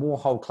more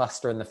whole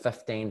cluster in the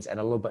 15s and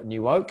a little bit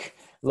new oak,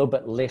 a little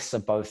bit less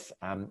of both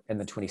in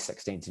the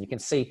 2016s. And you can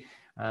see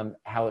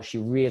how she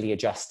really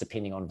adjusts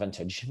depending on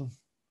vintage.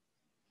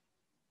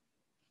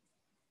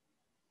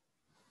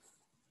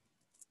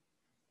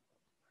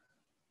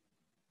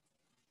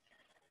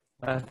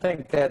 I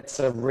think that's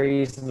a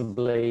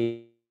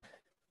reasonably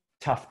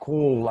tough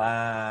call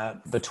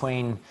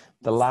between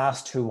the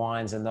last two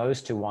wines and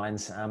those two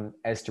wines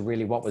as to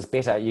really what was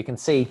better. You can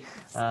see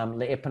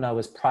Les Epenots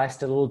was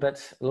priced a little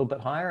bit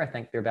higher. I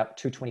think they're about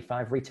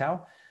 $225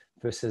 retail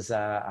versus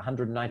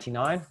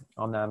 $199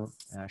 on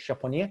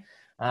Chaponnieres.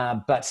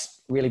 But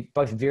really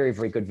both very,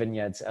 very good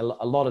vineyards. A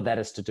lot of that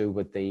is to do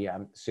with the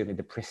certainly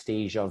the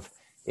prestige of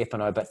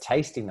Epenots, but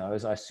tasting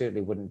those, I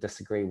certainly wouldn't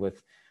disagree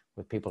with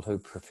people who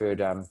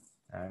preferred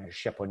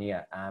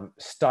Chaponnieres.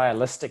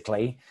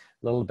 Stylistically,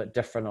 a little bit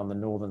different on the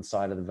northern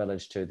side of the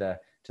village to the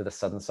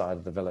southern side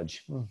of the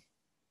village.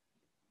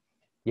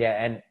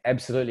 Yeah, and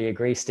absolutely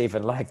agree,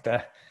 Stephen. Like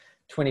the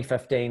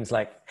 2015s,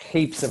 like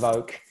heaps of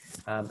oak,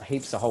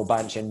 heaps a whole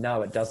bunch, and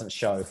no, it doesn't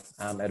show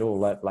at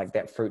all. Like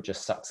that fruit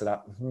just sucks it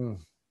up.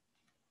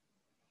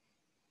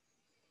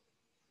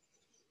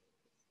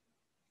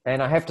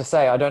 And I have to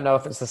say, I don't know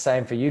if it's the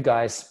same for you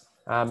guys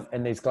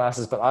in these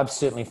glasses, but I've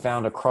certainly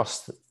found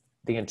across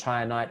the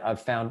entire night,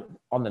 I've found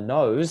on the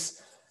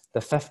nose, the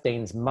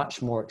 15s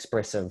much more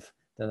expressive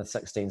than the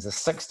 16s. The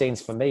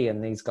 16s for me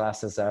in these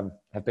glasses have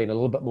been a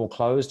little bit more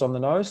closed on the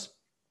nose.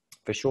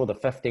 For sure, the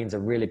 15s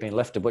have really been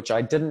lifted, which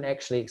I didn't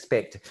actually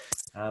expect,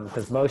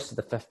 because most of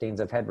the 15s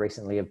I've had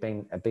recently have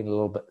been a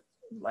little bit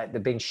like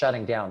they've been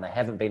shutting down. They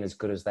haven't been as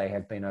good as they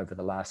have been over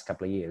the last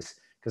couple of years,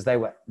 because they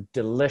were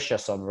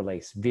delicious on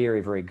release,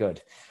 very, very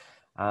good.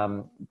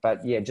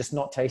 But yeah, just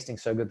not tasting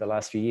so good the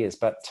last few years.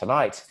 But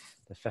tonight,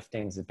 the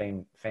 15s have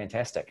been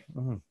fantastic.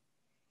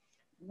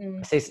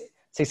 I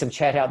see some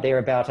chat out there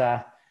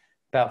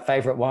about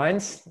favorite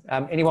wines.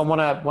 Anyone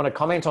want to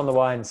comment on the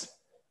wines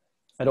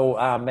at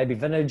all? Maybe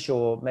vintage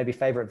or maybe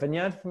favorite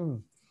vineyard?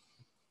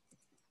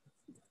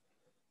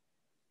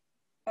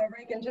 I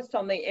reckon just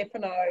on the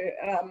Epenots,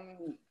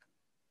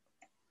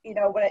 you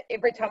know,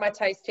 every time I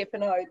taste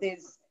Epenots,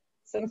 there's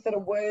some sort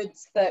of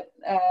words that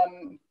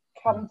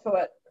come to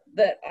it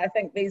that I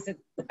think these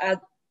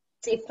are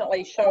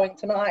definitely showing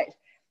tonight.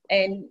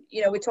 And,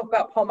 you know, we talk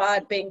about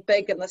Pommard being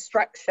big in the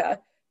structure,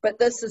 but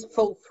this is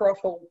full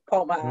throttle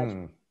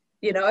Pommard.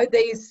 You know,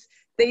 these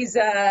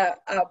are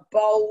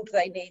bold,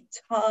 they need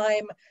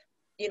time,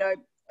 you know,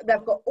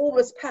 they've got all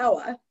this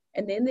power.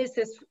 And then there's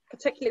this,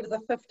 particularly with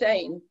the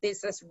 15,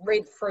 there's this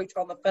red fruit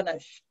on the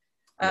finish.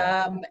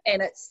 And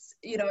it's,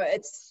 you know,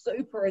 it's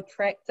super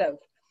attractive.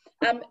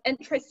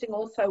 Interesting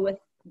also with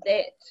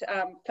that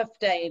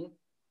 15,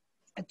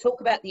 I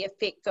talk about the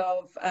effect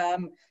of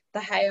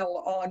the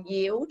hail on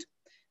yield.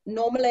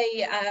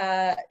 Normally,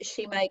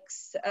 she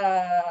makes,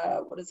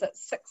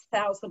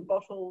 6,000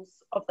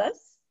 bottles of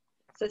this.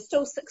 So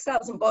still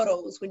 6,000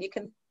 bottles when you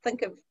can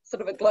think of sort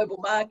of a global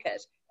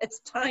market. It's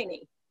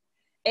tiny.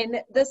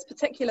 In this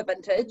particular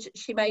vintage,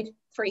 she made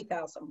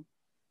 3,000.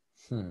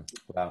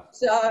 Wow.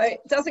 So it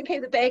doesn't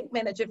keep the bank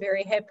manager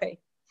very happy.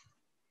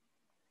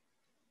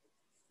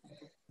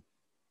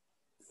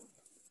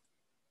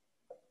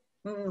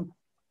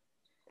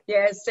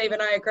 Yeah,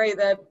 Stephen, I agree.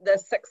 The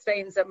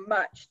 16s are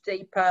much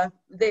deeper.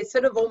 They're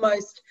sort of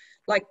almost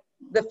like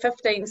the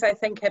 15s, I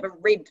think, have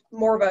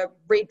more of a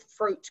red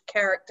fruit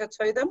character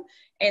to them,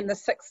 and the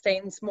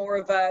 16s more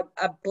of a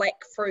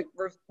black fruit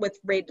with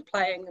red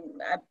playing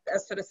a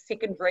sort of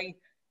secondary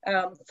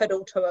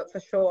fiddle to it for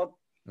sure.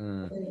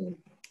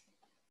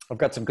 I've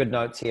got some good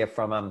notes here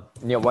from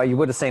Neil. Well, you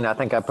would have seen, I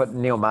think I put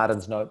Neil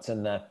Martin's notes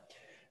in the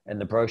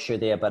brochure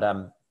there, but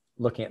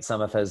looking at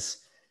some of his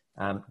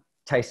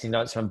tasting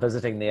notes from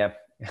visiting there,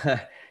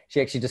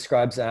 she actually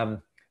describes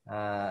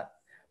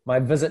my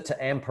visit to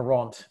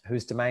Amperont,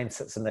 whose domain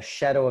sits in the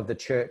shadow of the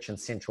church in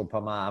central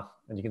Pommard.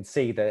 And you can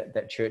see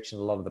that church in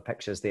a lot of the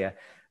pictures there.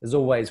 Is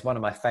always one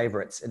of my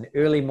favorites. An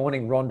early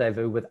morning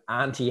rendezvous with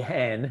Auntie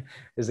Anne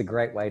is a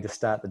great way to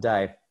start the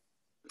day.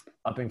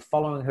 I've been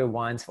following her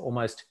wines for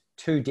almost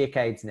 2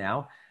 decades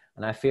now,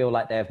 and I feel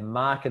like they have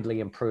markedly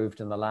improved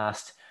in the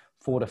last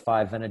 4 to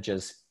 5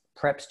 vintages,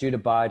 perhaps due to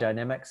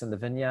biodynamics in the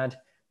vineyard,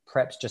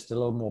 perhaps just a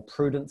little more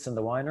prudence in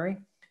the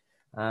winery.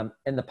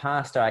 In the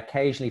past, I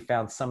occasionally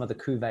found some of the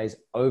cuvées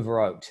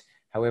over-oaked.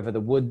 However, the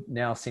wood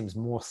now seems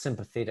more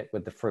sympathetic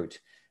with the fruit.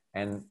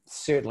 And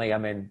certainly, I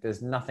mean,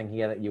 there's nothing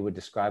here that you would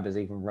describe as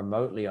even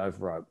remotely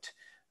over-oaked,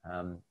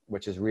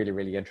 which is really,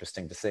 really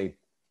interesting to see.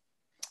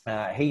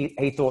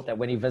 He thought that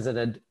when he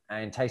visited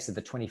and tasted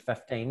the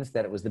 2015s,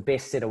 that it was the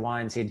best set of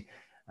wines he'd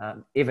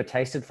ever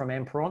tasted from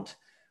Amperont,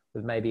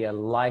 with maybe a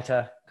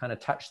lighter kind of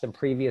touch than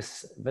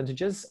previous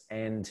vintages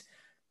and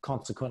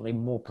consequently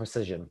more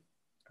precision.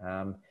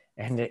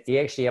 And he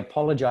actually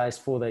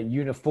apologized for the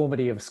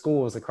uniformity of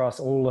scores across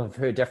all of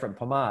her different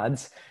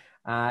Pommards.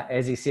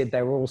 As he said,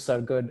 they were all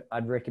so good,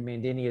 I'd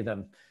recommend any of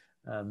them.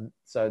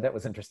 So that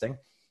was interesting.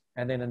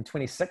 And then in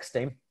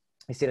 2016,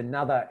 he said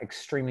another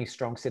extremely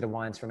strong set of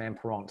wines from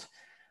Amperont,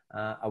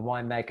 a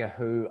winemaker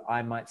who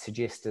I might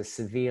suggest is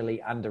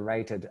severely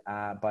underrated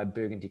by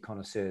Burgundy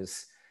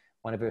connoisseurs,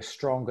 one of her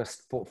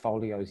strongest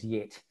portfolios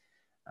yet,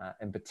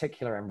 in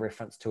particular in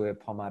reference to her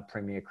Pommard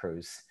Premier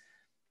Crus.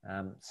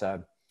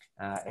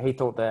 He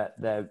thought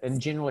that in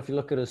general, if you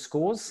look at his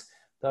scores,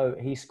 though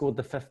he scored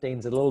the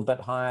 15s a little bit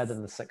higher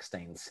than the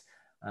 16s.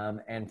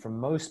 And for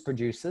most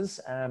producers,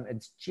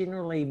 it's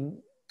generally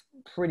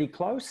pretty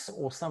close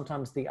or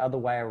sometimes the other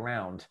way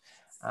around.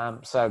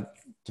 So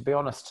to be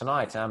honest,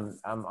 tonight,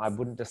 I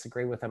wouldn't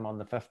disagree with him on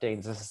the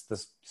 15s. This is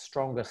the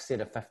strongest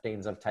set of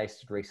 15s I've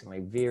tasted recently.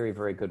 Very,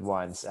 very good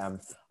wines.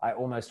 I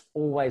almost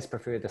always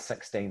prefer the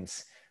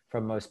 16s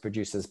from most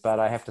producers,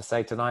 but I have to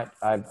say tonight,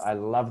 I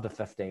love the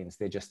 15s.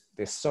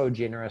 They're so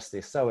generous.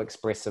 They're so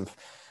expressive.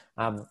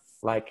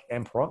 Like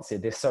Amperont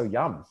said, they're so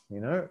yum, you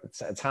know,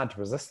 it's hard to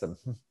resist them.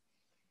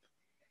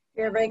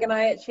 Yeah, Regan,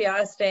 I actually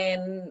asked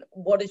Anne,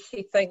 what does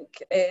she think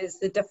is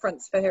the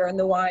difference for her in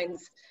the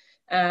wines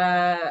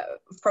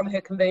from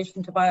her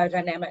conversion to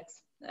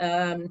biodynamics?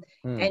 And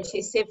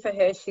she said for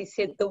her,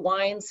 the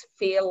wines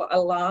feel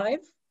alive.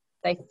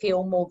 They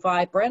feel more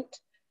vibrant.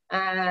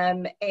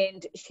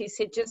 And she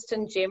said, just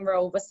in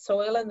general, the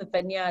soil and the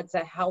vineyards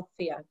are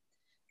healthier.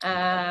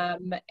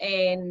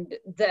 and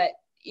that,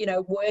 you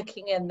know,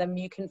 working in them,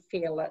 you can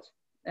feel it.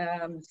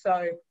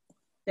 So,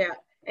 yeah.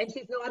 And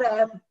she's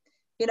not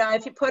you know,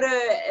 if you put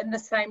her in the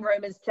same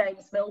room as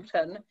James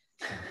Milton,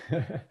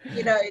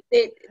 you know,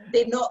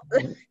 they're not,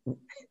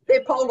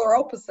 they're polar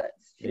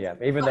opposites. Yeah,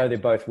 even though they're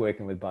both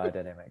working with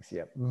biodynamics,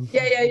 yeah.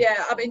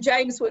 Yeah. I mean,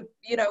 James would,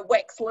 you know,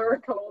 wax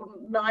lyrical all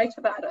night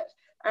about it.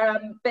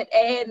 But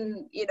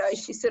Anne, you know,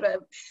 she sort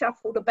of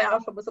shuffled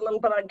about and was a little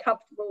bit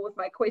uncomfortable with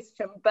my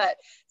question, but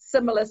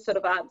similar sort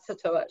of answer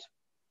to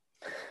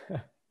it.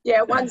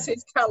 Yeah, one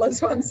says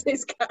colours, one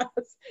says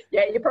cars.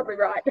 Yeah, you're probably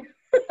right.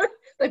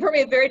 They probably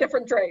have very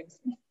different dreams.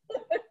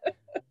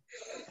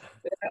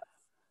 Yeah,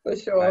 for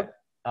sure. Right.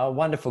 Oh,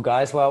 wonderful,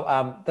 guys.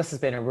 Well, this has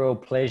been a real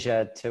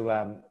pleasure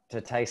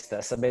to taste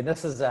this. I mean,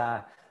 this is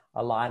a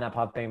lineup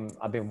I've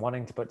been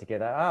wanting to put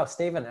together. Oh,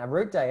 Stephen, a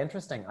root day,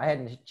 interesting. I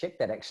hadn't checked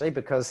that actually,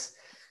 because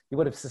you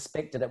would have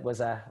suspected it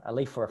was a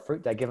leaf or a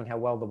fruit day, given how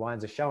well the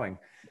wines are showing.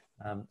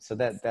 So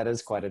that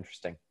is quite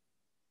interesting.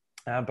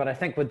 But I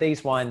think with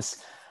these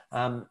wines,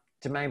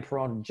 Domaine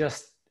Parent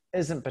just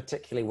isn't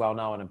particularly well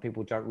known, and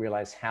people don't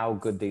realize how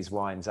good these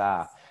wines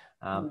are.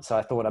 So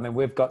I thought, I mean,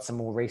 we've got some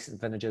more recent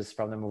vintages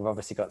from them. We've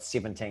obviously got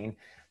 17.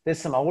 There's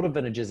some older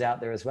vintages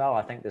out there as well.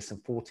 I think there's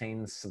some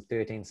 14s, some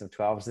 13s, some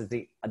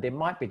 12s. There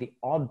might be the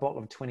odd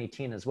bottle of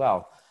 2010 as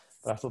well.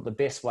 But I thought the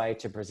best way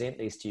to present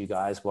these to you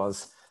guys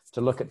was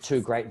to look at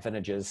two great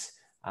vintages,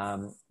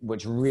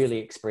 which really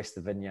express the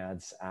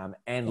vineyards,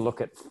 and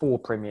look at 4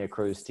 Premier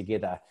Crus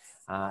together,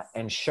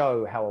 and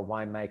show how a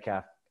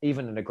winemaker,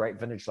 even in a great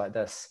vintage like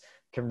this,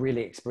 can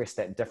really express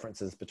that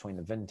differences between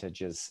the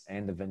vintages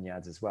and the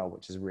vineyards as well,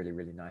 which is really,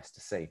 really nice to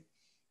see.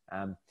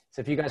 So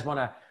if you guys want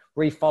to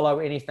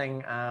refollow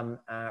anything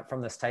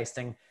from this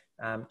tasting,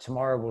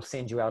 tomorrow we'll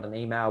send you out an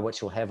email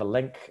which will have a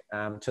link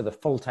to the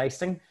full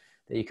tasting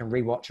that you can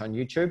rewatch on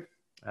YouTube.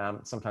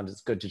 Sometimes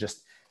it's good to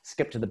just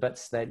skip to the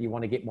bits that you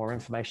want to get more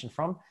information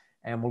from.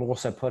 And we'll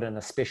also put in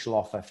a special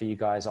offer for you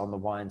guys on the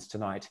wines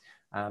tonight.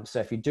 So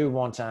if you do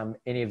want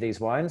any of these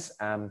wines,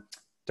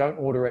 don't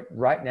order it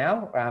right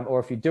now, or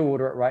if you do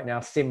order it right now,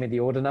 send me the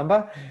order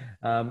number,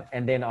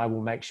 and then I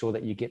will make sure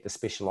that you get the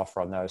special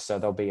offer on those. So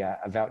there'll be a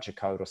voucher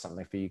code or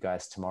something for you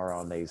guys tomorrow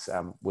on these,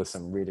 with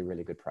some really,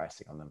 really good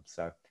pricing on them.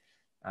 So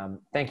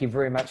thank you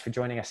very much for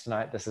joining us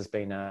tonight. This has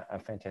been a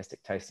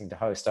fantastic tasting to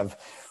host. I've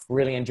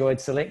really enjoyed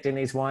selecting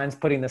these wines,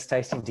 putting this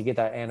tasting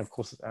together, and of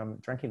course,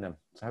 drinking them.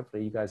 So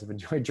hopefully you guys have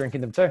enjoyed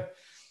drinking them too.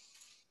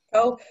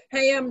 Oh,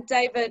 hey,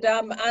 David,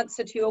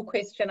 answer to your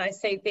question, I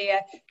see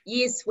there,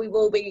 yes, we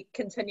will be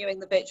continuing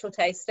the virtual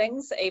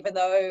tastings, even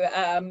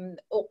though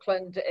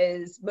Auckland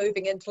is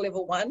moving into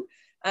level 1.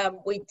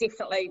 We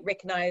definitely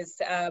recognise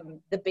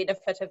the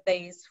benefit of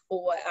these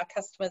for our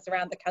customers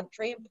around the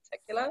country in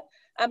particular,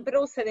 but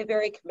also they're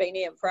very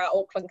convenient for our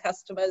Auckland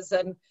customers,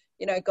 and,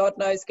 you know, God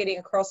knows getting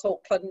across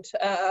Auckland,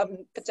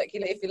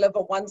 particularly if you live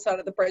on one side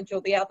of the bridge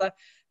or the other,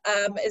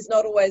 is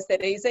not always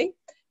that easy.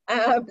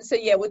 So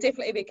yeah, we'll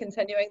definitely be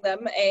continuing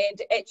them,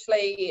 and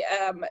actually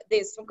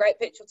there's some great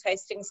virtual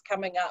tastings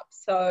coming up.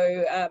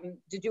 So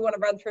did you want to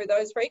run through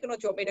those, Regan, or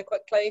do you want me to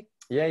quickly?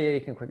 Yeah, you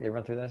can quickly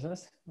run through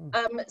those.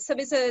 So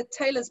there's a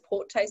Taylor's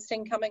Port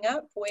tasting coming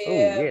up. Oh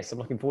yes, I'm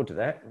looking forward to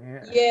that.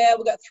 Yeah,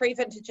 we've got 3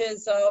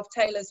 vintages of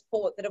Taylor's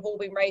Port that have all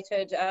been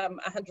rated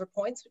 100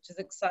 points, which is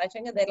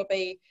exciting, and that'll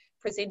be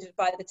presented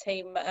by the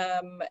team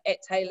at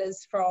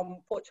Taylor's from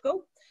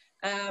Portugal.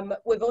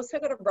 We've also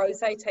got a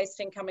rosé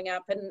tasting coming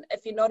up, and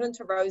if you're not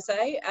into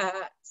rosé,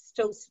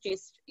 still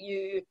suggest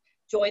you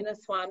join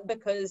this one,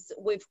 because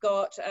we've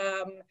got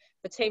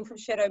the team from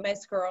Chateau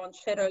Mascaron,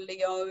 Chateau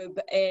L'Aube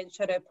and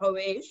Chateau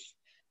Poage,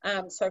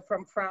 so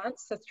from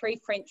France, so 3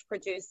 French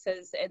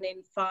producers and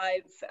then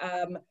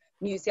 5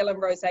 New Zealand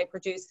rosé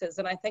producers,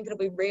 and I think it'll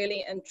be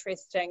really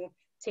interesting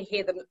to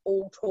hear them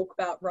all talk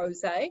about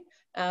rosé,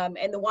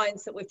 and the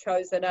wines that we've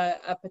chosen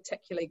are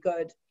particularly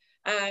good.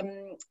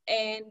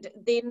 And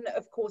then,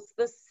 of course,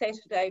 this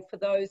Saturday, for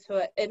those who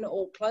are in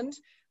Auckland,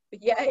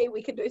 yay,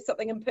 we can do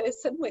something in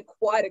person. We're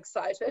quite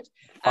excited.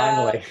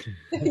 Finally.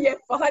 Yeah,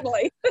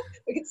 finally.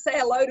 We can say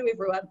hello to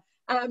everyone.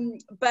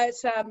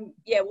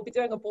 Yeah, we'll be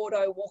doing a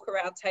Bordeaux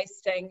walk-around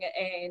tasting,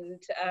 and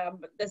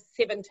the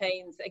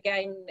 17s,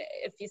 again,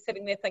 if you're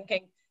sitting there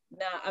thinking,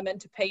 nah, I'm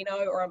into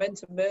Pinot or I'm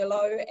into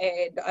Merlot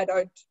and I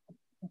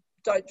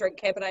don't drink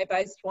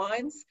Cabernet-based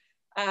wines,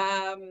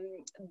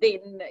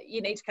 then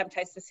you need to come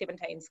taste the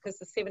 17s, because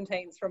the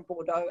 17s from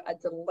Bordeaux are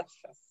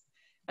delicious.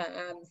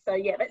 So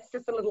yeah, that's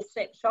just a little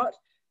snapshot.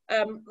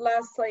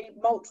 Lastly,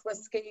 malt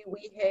whiskey,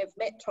 we have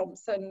Matt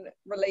Thompson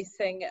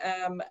releasing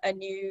a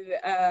new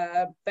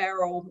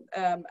barrel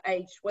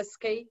aged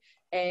whiskey,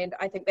 and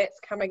I think that's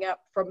coming up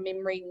from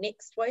memory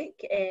next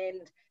week,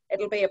 and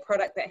it'll be a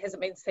product that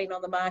hasn't been seen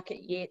on the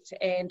market yet,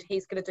 and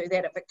he's going to do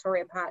that at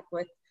Victoria Park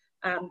with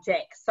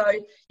Jack. So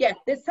yeah,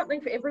 there's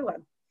something for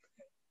everyone.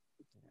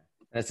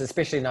 It's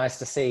especially nice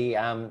to see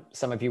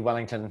some of you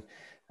Wellington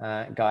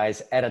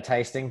guys at a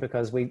tasting,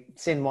 because we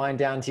send wine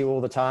down to you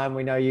all the time.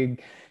 We know you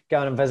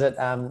go and visit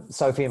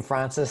Sophie and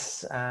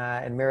Francis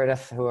and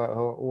Meredith, who are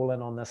all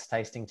in on this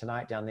tasting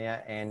tonight down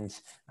there. And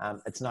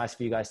it's nice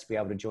for you guys to be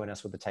able to join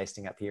us with the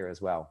tasting up here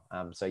as well.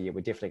 So yeah,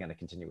 we're definitely going to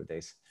continue with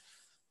these.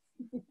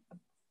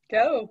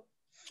 Go.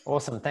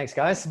 Awesome. Thanks,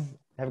 guys.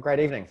 Have a great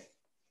evening.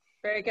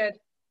 Very good.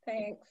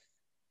 Thanks.